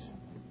grace.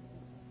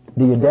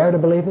 Do you dare to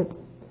believe it?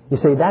 You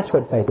see, that's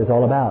what faith is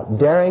all about.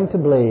 Daring to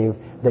believe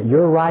that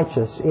you're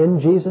righteous in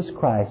Jesus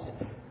Christ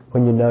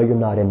when you know you're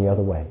not any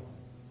other way.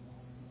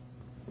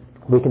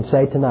 We can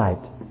say tonight,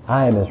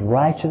 I am as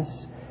righteous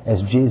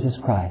as Jesus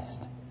Christ.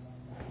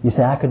 You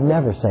say, I could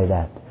never say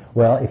that.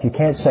 Well, if you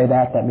can't say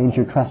that, that means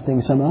you're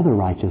trusting some other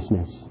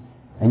righteousness.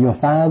 And you'll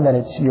find that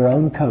it's your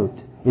own coat.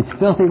 It's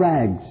filthy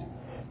rags.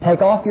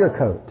 Take off your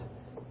coat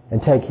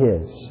and take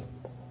His.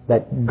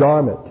 that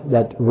garment,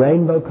 that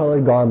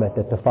rainbow-colored garment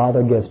that the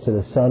Father gives to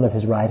the Son of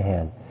His right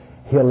hand,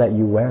 He'll let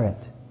you wear it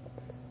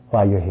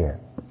while you're here.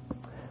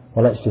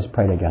 Well, let's just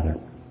pray together.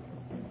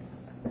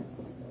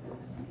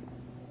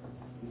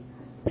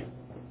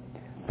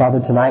 Father,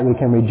 tonight we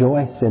can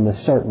rejoice in the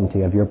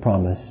certainty of Your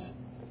promise.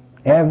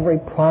 Every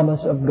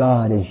promise of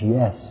God is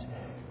yes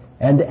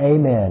and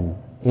amen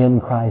in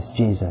Christ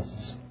Jesus.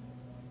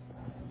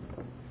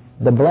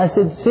 The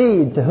blessed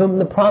seed to whom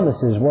the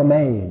promises were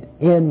made,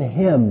 in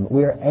Him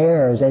we are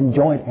heirs and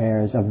joint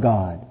heirs of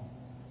God.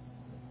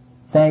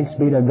 Thanks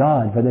be to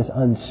God for this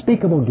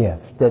unspeakable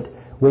gift, that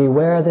we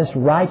wear this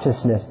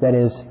righteousness that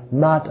is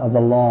not of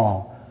the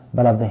law,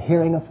 but of the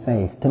hearing of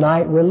faith.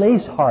 Tonight,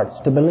 release hearts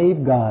to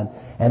believe God,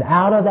 and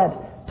out of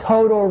that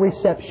total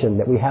reception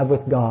that we have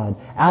with God,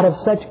 out of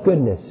such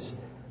goodness,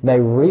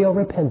 may real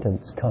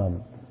repentance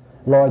come.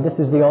 Lord, this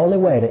is the only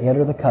way to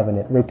enter the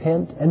covenant.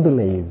 Repent and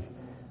believe.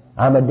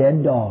 I'm a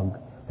dead dog,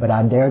 but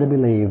I dare to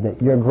believe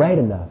that You're great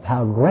enough,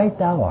 how great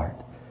Thou art,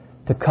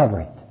 to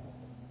cover it.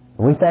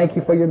 We thank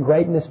You for Your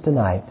greatness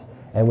tonight,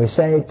 and we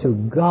say, to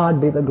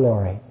God be the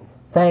glory.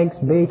 Thanks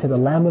be to the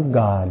Lamb of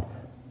God.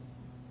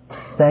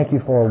 Thank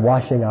You for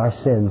washing our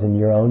sins in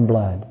Your own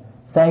blood.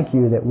 Thank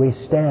You that we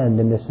stand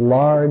in this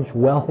large,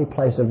 wealthy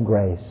place of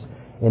grace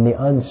in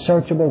the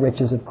unsearchable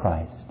riches of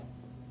Christ.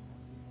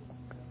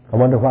 I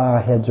wonder why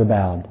our heads are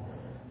bowed.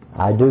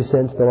 I do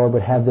sense the Lord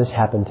would have this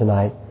happen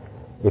tonight.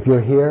 If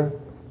you're here,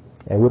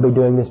 and we'll be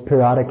doing this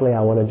periodically,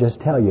 I want to just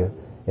tell you,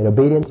 in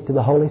obedience to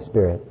the Holy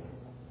Spirit,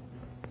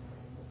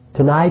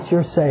 tonight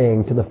you're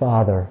saying to the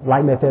Father,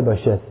 like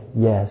Mephibosheth,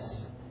 yes.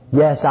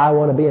 Yes, I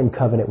want to be in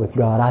covenant with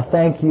God. I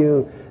thank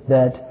You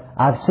that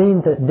I've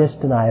seen this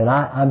tonight, and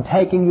I'm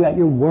taking You at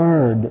Your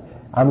word.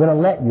 I'm going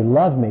to let You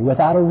love me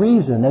without a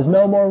reason. There's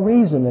no more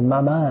reason in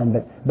my mind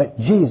but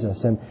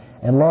Jesus.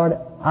 And Lord,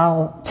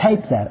 I'll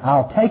take that.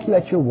 I'll take You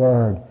at Your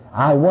word.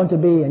 I want to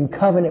be in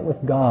covenant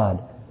with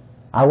God.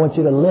 I want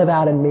You to live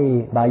out in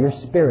me by Your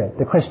Spirit,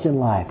 the Christian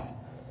life.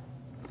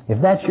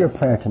 If that's your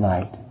prayer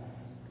tonight,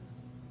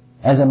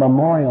 as a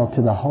memorial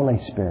to the Holy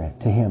Spirit,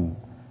 to Him,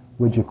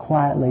 would you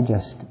quietly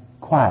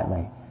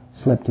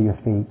slip to your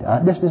feet?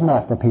 This is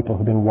not for people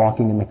who've been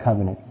walking in the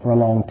covenant for a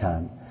long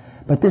time,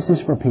 but this is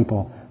for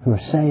people who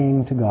are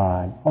saying to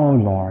God, oh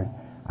Lord,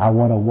 I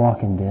want to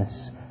walk in this.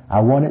 I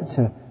want it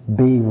to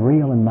be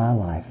real in my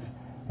life.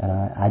 And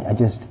I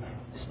just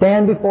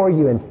stand before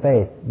You in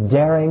faith,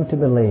 daring to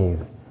believe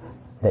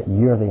that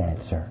You're the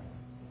answer.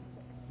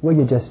 Will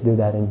you just do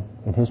that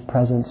in His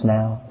presence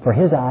now, for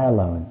His eye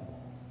alone?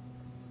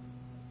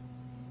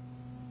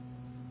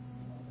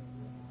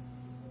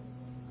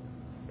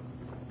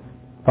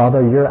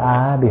 Father, Your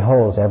eye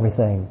beholds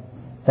everything.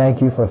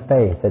 Thank You for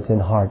faith that's in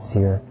hearts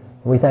here.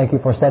 We thank You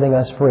for setting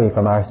us free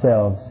from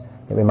ourselves,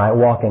 that we might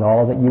walk in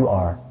all that You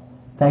are.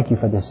 Thank You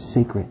for this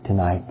secret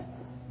tonight,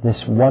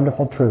 this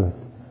wonderful truth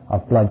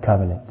of blood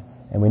covenant.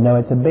 And we know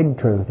it's a big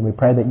truth, and we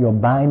pray that You'll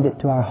bind it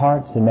to our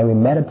hearts, and may we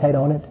meditate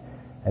on it,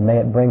 and may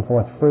it bring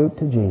forth fruit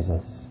to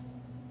Jesus.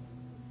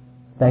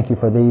 Thank You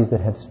for these that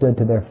have stood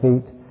to their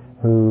feet,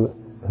 who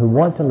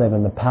want to live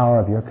in the power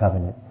of Your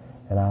covenant.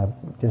 And I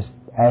just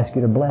ask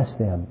You to bless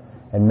them,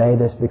 and may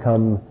this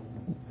become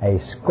a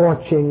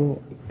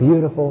scorching,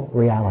 beautiful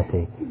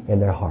reality in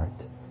their heart.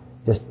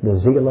 Just the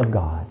zeal of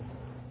God.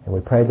 And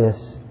we pray this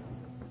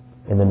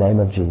in the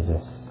name of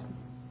Jesus.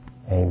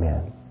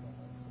 Amen.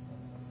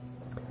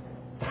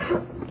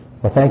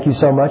 Well, thank you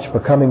so much for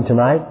coming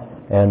tonight,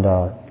 and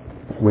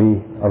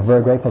we are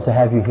very grateful to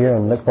have you here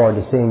and look forward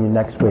to seeing you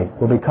next week.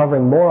 We'll be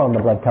covering more on the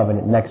blood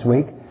covenant next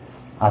week.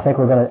 I think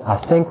we're going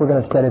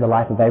to study the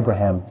life of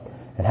Abraham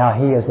and how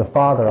he is the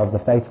father of the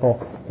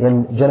faithful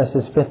in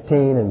Genesis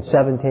 15 and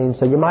 17.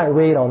 So you might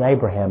read on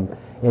Abraham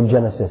in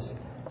Genesis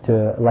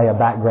to lay a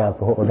background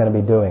for what we're going to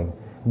be doing.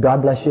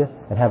 God bless you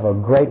and have a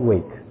great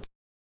week.